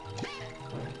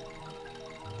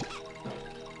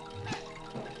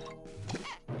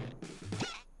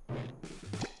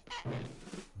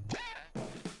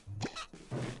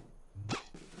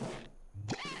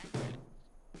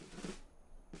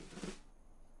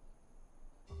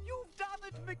 You've done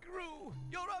it, McGrew!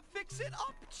 You're a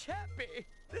fix-it-up chappie!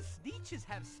 The Sneetches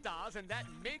have stars, and that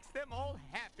makes them all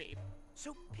happy.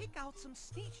 So pick out some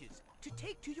Sneetches to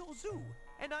take to your zoo,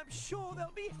 and I'm sure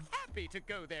they'll be happy to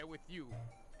go there with you.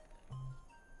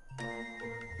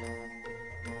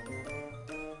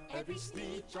 Every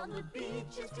Sneetch on the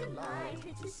beach is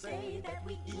delighted to say that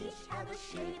we each have a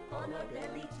shape on our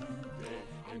belly today.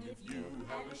 And if you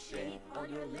had a shape on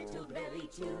your little belly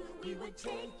too, we would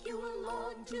take you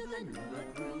along to the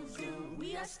McGrew Zoo.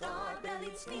 We are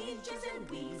star-bellied Sneetches and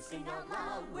we sing out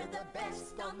loud. We're the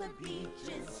best on the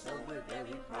beaches, so we're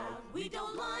very proud. We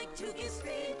don't like to give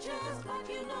speeches, but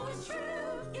you know it's true.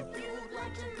 If you'd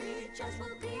like to reach us,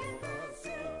 we'll be in the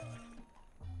zoo.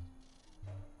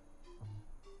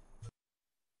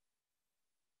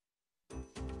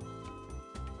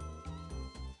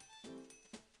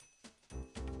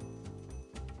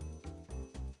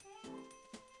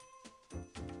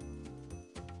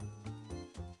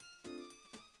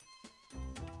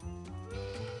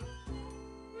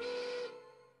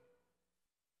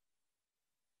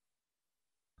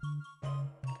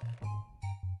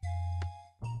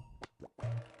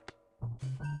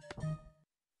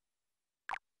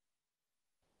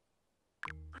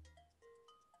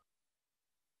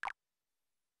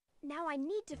 Now I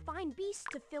need to find beasts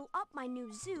to fill up my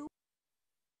new zoo.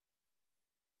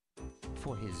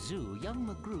 For his zoo, young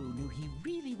McGrew knew he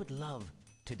really would love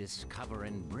to discover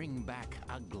and bring back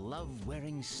a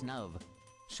glove-wearing Snuv.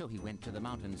 So he went to the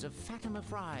mountains of Fatima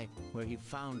Fry, where he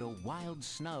found a wild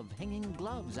Snuv hanging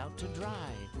gloves out to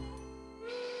dry.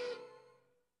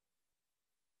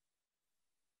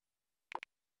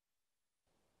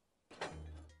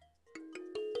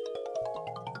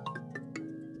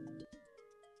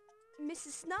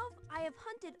 Mrs. Snuv, I have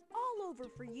hunted all over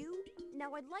for you.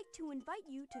 Now I'd like to invite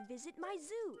you to visit my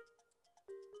zoo.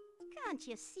 Can't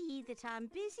you see that I'm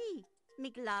busy? Me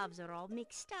gloves are all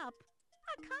mixed up.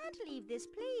 I can't leave this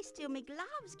place till me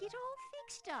gloves get all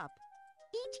fixed up.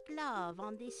 Each glove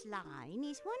on this line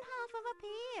is one half of a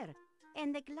pair,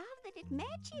 and the glove that it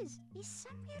matches is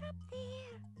somewhere up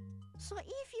there. So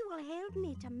if you will help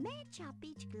me to match up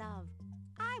each glove,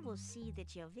 I will see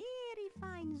that your very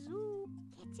fine zoo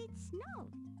gets its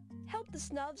snub. Help the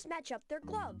Snuvs match up their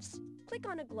gloves. Click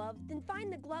on a glove, then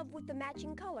find the glove with the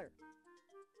matching color.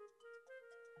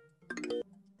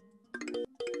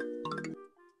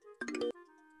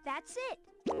 That's it.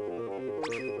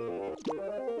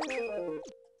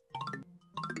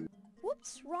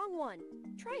 Whoops, wrong one.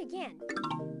 Try again.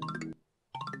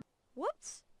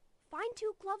 Whoops. Find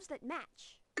two gloves that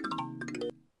match.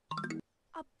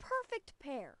 A perfect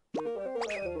pair.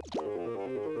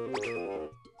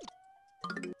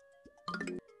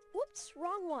 Whoops,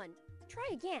 wrong one. Try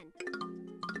again.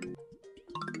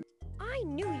 I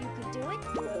knew you could do it.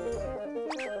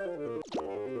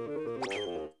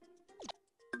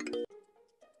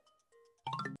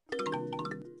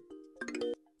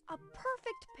 A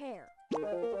perfect pair.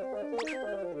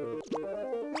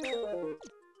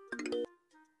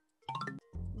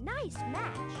 Nice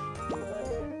match.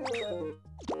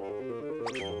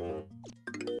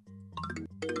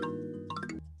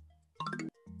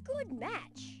 Good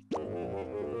match.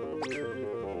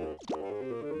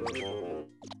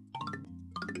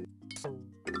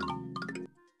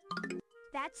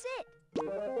 That's it.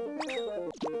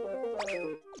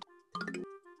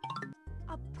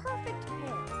 A perfect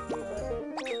pair.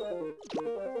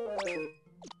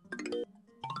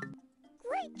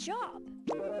 Great job.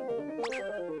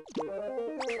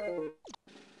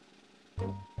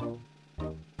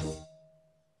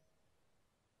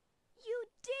 You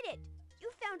did it. You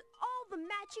found all the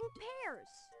matching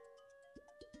pairs.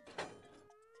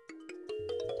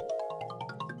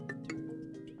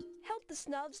 Help the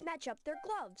Snuvs match up their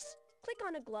gloves. Click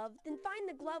on a glove, then find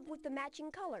the glove with the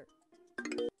matching color.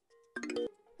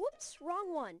 Whoops,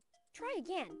 wrong one. Try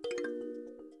again.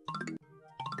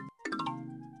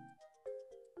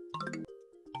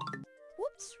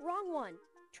 Whoops, wrong one.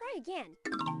 Try again.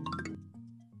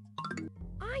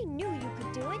 I knew you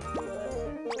could do it.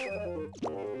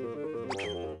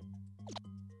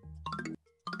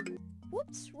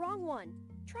 Whoops, wrong one.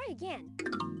 Try again.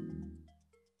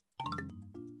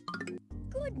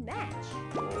 Good match.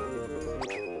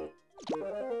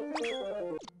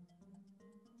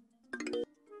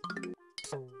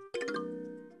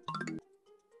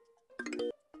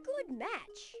 Good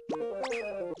match.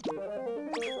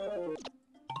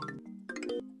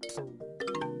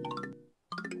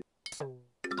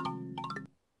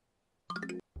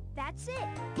 That's it.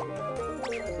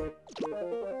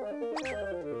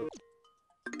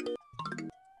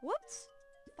 Whoops.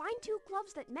 Find two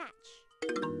gloves that match.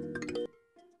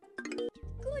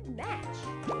 Good match.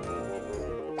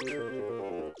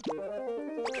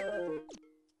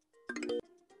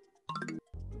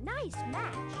 Nice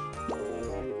match.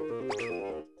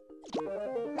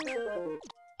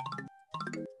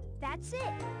 That's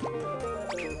it.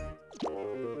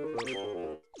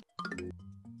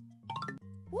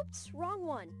 Whoops, wrong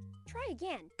one. Try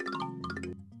again.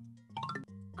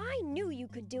 I knew you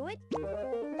could do it.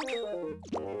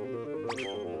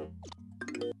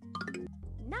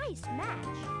 Nice match.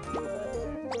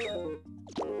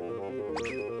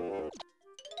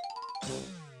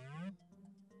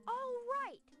 All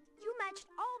right. You matched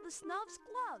all the Snuv's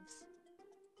gloves.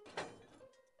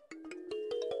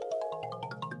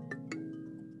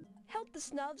 Help the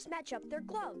Snuvs match up their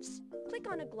gloves. Click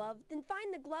on a glove, then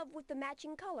find the glove with the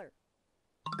matching color.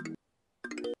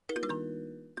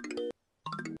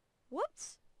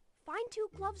 Whoops! Find two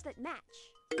gloves that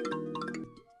match.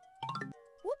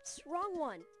 Whoops, wrong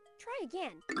one. Try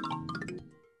again.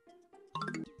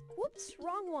 Whoops,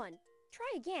 wrong one.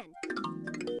 Try again.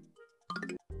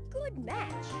 Good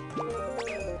match.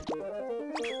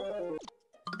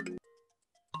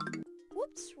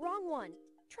 Whoops, wrong one.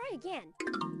 Try again.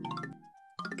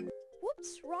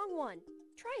 Whoops, wrong one.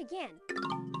 Try again.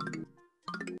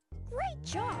 Great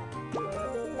job!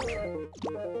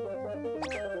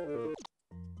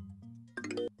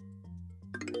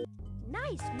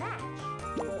 Nice match.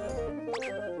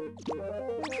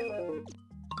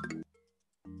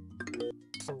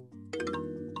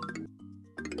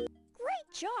 Great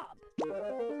job!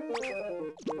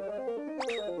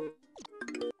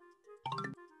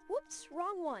 Whoops,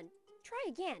 wrong one. Try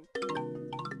again.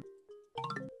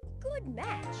 Good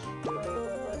match.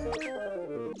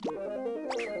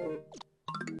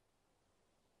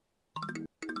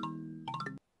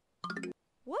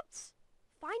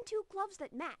 Find two gloves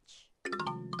that match.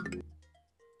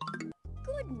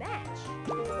 Good match.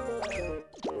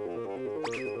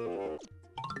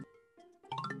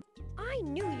 I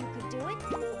knew you could do it.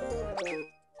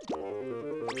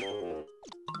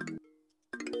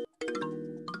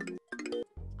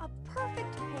 A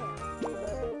perfect pair.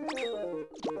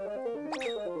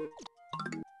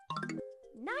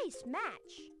 Nice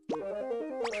match.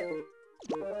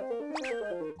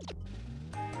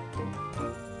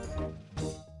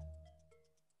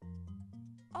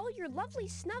 All your lovely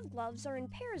Snuv gloves are in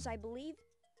pairs, I believe.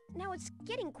 Now it's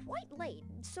getting quite late,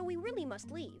 so we really must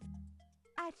leave.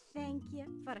 I thank you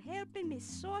for helping me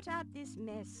sort out this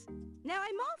mess. Now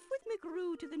I'm off with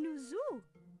McGrew to the new zoo,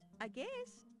 I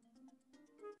guess.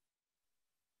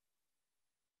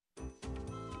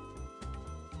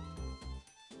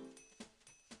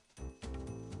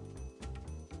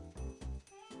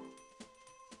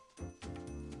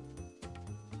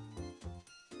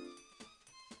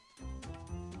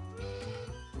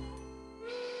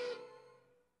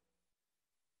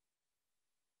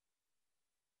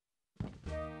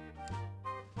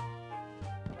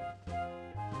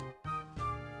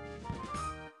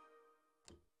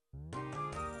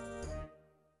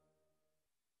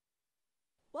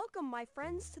 Welcome, my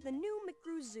friends, to the new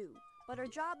McGrew Zoo. But our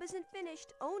job isn't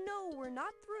finished. Oh no, we're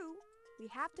not through. We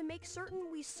have to make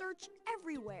certain we search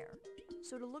everywhere.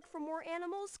 So to look for more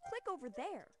animals, click over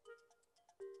there.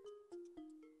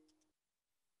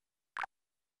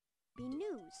 Be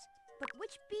news. But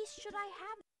which beast should I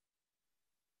have?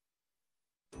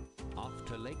 Off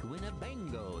to Lake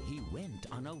Winnebago he went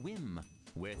on a whim,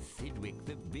 where Thidwick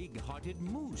the big-hearted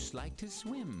moose liked to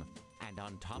swim. And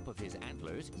on top of his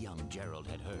antlers, young Gerald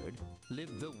had heard,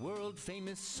 lived the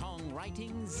world-famous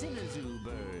songwriting Zinn-a-Zu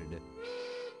bird.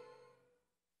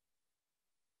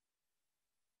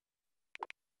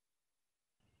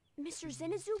 Mr.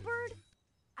 Zinn-a-Zu bird?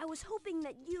 I was hoping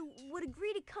that you would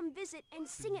agree to come visit and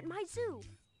sing at my zoo.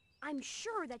 I'm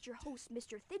sure that your host,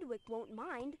 Mr. Thidwick, won't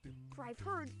mind, for I've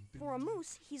heard, for a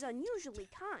moose, he's unusually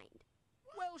kind.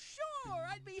 Well, sure,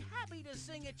 I'd be happy to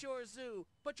sing at your zoo,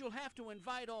 but you'll have to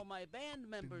invite all my band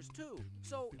members, too.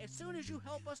 So, as soon as you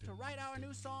help us to write our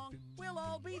new song, we'll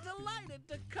all be delighted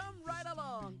to come right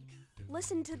along.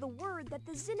 Listen to the word that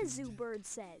the Zinn-a-Zu bird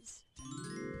says.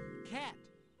 Cat.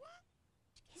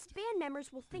 His band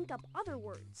members will think up other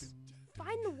words.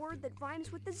 Find the word that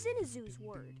rhymes with the Zinn-a-Zu's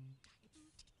word.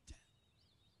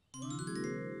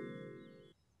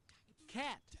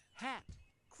 Cat. Hat.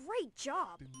 Great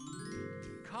job.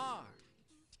 Car.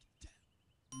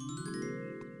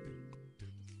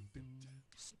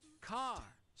 Car.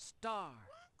 Star.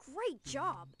 Great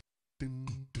job.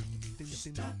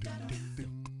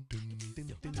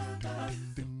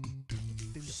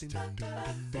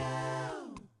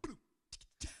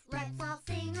 Let's all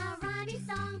sing a rhymy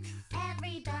song.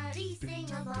 Everybody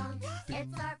sing along.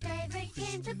 It's our favorite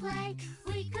game to play.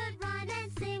 We could rhyme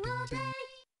and sing all day.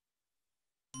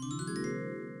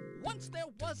 Once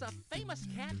there was a famous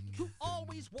cat who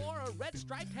always wore a red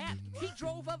striped hat. He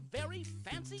drove a very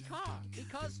fancy car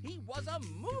because he was a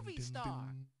movie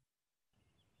star.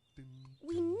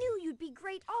 We knew you'd be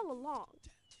great all along.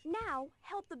 Now,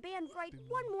 help the band write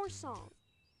one more song.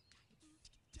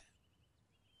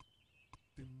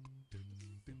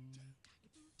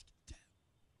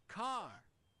 Car.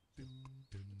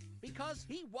 Because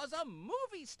he was a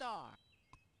movie star.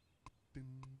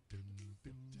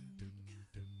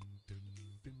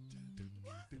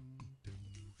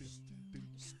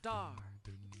 Star.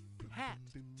 Hat.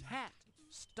 Hat.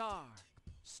 Star.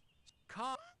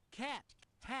 Car. Cat.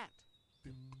 Hat.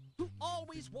 Who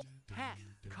always wore hat.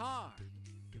 Car.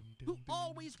 Who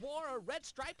always wore a red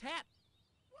striped hat.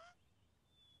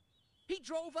 He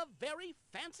drove a very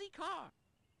fancy car.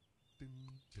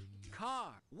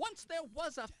 Car. Once there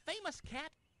was a famous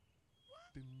cat.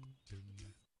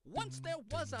 Once there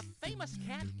was a famous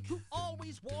cat who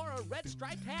always wore a red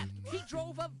striped hat. He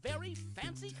drove a very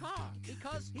fancy car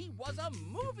because he was a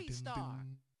movie star.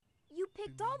 You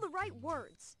picked all the right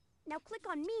words. Now click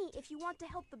on me if you want to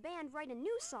help the band write a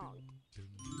new song.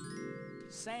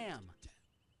 Sam.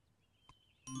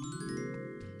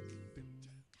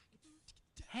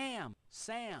 Ham.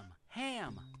 Sam.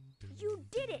 Ham. You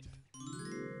did it!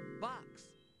 Box.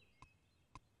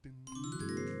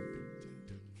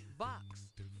 Box.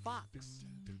 Fox.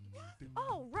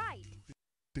 All right!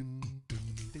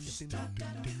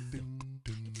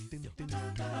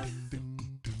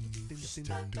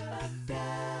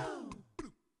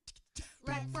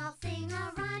 Let's all sing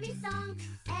a rhymy song.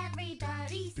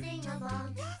 Everybody sing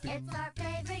along. It's our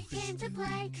favorite game to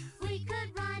play. We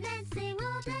could rhyme and sing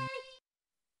all day.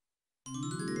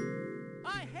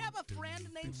 I have a friend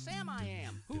named Sam I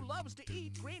am, who loves to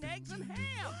eat green eggs and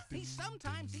ham. He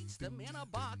sometimes eats them in a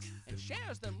box and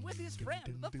shares them with his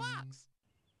friend, the fox.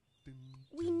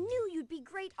 We knew you'd be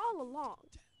great all along.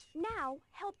 Now,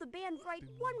 help the band write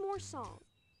one more song.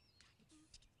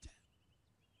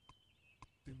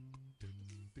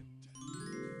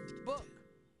 Book.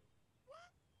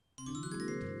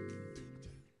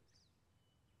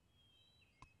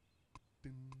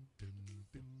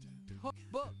 Hook,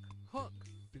 book, hook.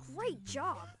 Great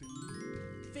job.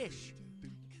 Fish.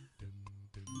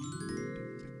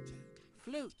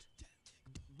 Flute.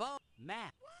 Bow,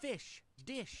 mat, fish,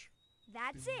 dish.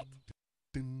 That's it.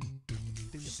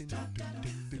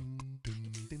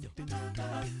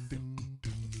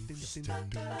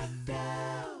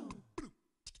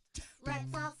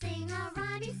 Let's all sing a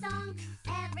rhymey song.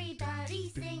 Everybody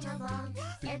sing along.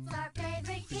 It's our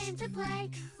favorite game to play.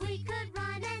 We could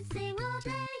rhyme and sing all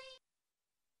day.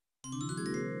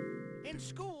 In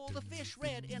school, the fish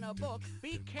read in a book,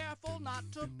 be careful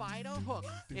not to bite a hook.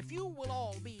 If you will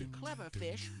all be clever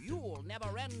fish, you'll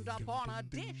never end up on a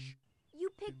dish. You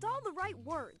picked all the right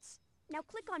words. Now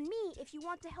click on me if you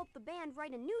want to help the band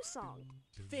write a new song.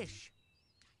 Fish.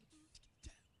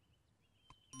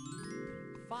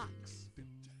 Fox.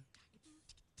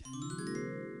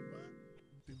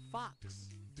 Fox.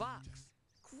 Box.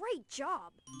 Great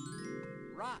job.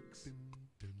 Rocks.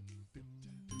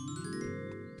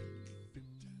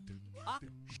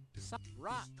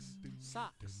 Rocks.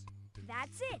 Socks.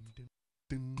 That's it.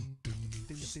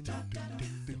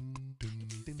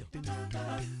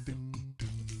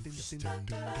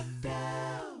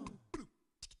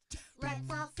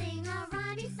 Let's all sing a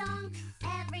rhymey song.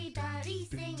 Everybody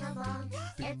sing along.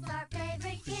 It's our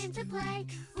favorite game to play.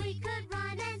 We could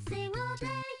rhyme and sing all day.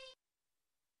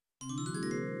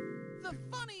 The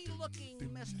funny-looking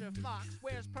Mr. Fox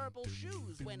wears purple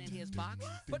shoes when in his box,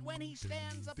 but when he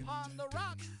stands upon the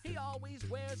rocks, he always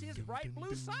wears his bright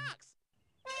blue socks.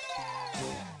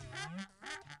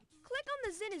 Click on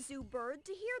the Zinn-a-Zu bird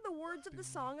to hear the words of the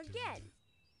song again.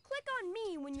 Click on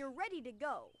me when you're ready to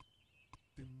go.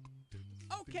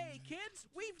 Okay, kids,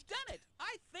 we've done it.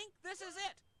 I think this is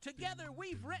it. Together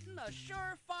we've written a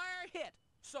surefire hit.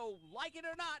 So, like it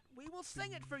or not, we will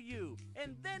sing it for you,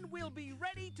 and then we'll be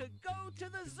ready to go to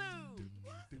the zoo.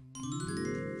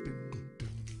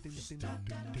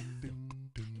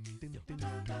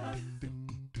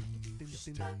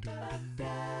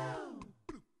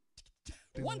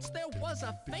 Once there was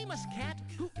a famous cat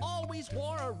who always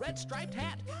wore a red striped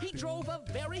hat. He drove a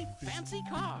very fancy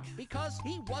car because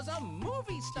he was a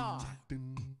movie star.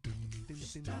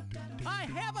 I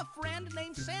have a friend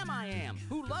named Sam I am,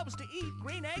 who loves to eat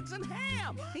green eggs and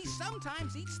ham. He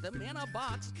sometimes eats them in a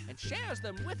box and shares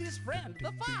them with his friend,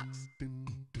 the fox.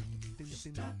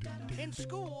 In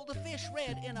school, the fish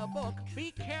read in a book,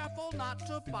 be careful not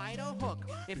to bite a hook.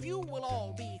 If you will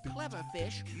all be clever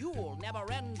fish, you'll never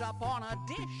end up on a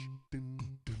dish.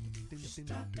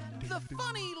 The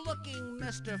funny-looking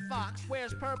Mr. Fox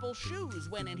wears purple shoes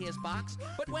when in his box,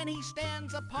 but when he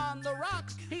stands upon the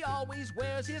rocks, he always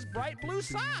wears his bright blue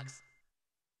socks.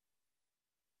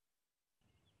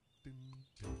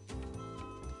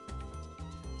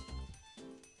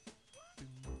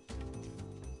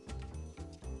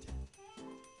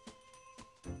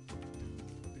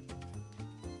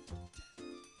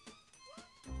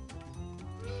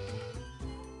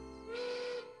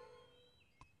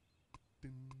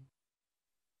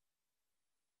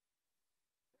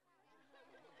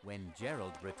 When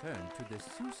Gerald returned to the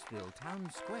Seussville town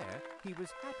square, he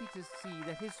was happy to see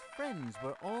that his friends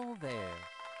were all there.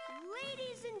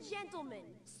 Ladies and gentlemen,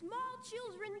 small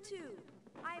children too,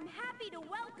 I'm happy to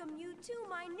welcome you to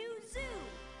my new zoo.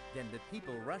 Then the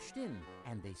people rushed in,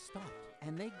 and they stopped,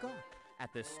 and they gawked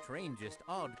at the strangest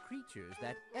odd creatures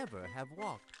that ever have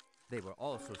walked. They were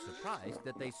also surprised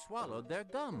that they swallowed their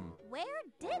gum. Where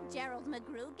did Gerald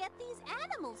McGrew get these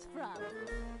animals from?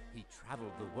 He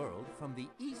traveled the world from the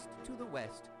east to the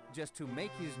west just to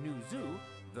make his new zoo,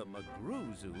 the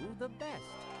McGrew Zoo, the best.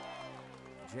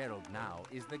 Gerald now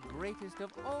is the greatest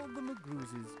of all the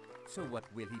McGrewses, so what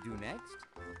will he do next?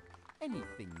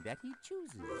 Anything that he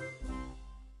chooses.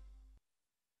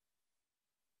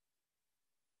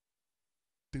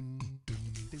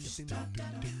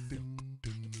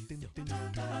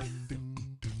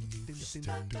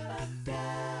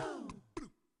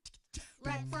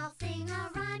 Let's all sing a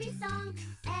rhymey song.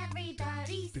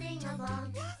 Everybody sing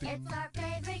along. It's our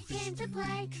favorite game to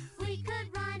play. We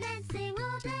could rhyme and sing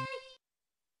all day.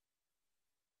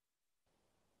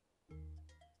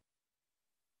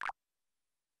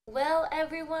 Well,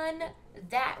 everyone,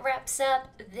 that wraps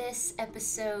up this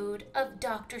episode of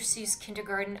Dr. Seuss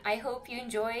Kindergarten. I hope you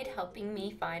enjoyed helping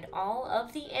me find all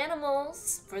of the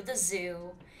animals for the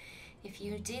zoo. If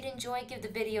you did enjoy, give the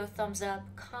video a thumbs up,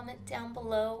 comment down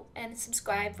below, and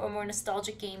subscribe for more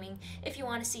nostalgic gaming. If you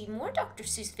want to see more Dr.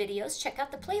 Seuss videos, check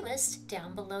out the playlist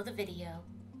down below the video.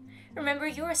 Remember,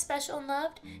 you are special and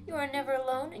loved, you are never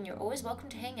alone, and you're always welcome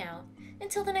to hang out.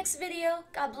 Until the next video,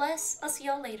 God bless. I'll see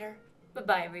y'all later.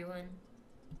 Bye-bye, everyone.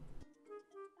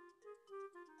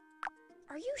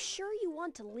 Are you sure you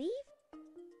want to leave?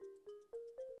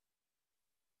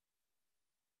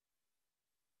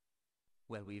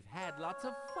 Well, we've had lots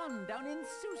of fun down in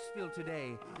Seussville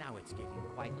today. Now it's getting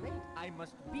quite late. I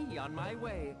must be on my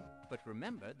way. But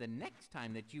remember, the next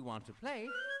time that you want to play,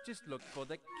 just look for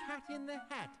the Cat in the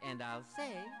Hat, and I'll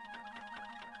say...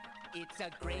 It's a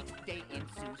great day in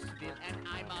Seussville, and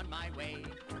I'm on my way.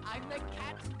 I'm the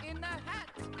Cat in the Hat,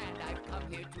 and I've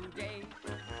come here today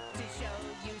to show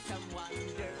you some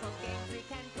wonderful games we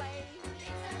can play.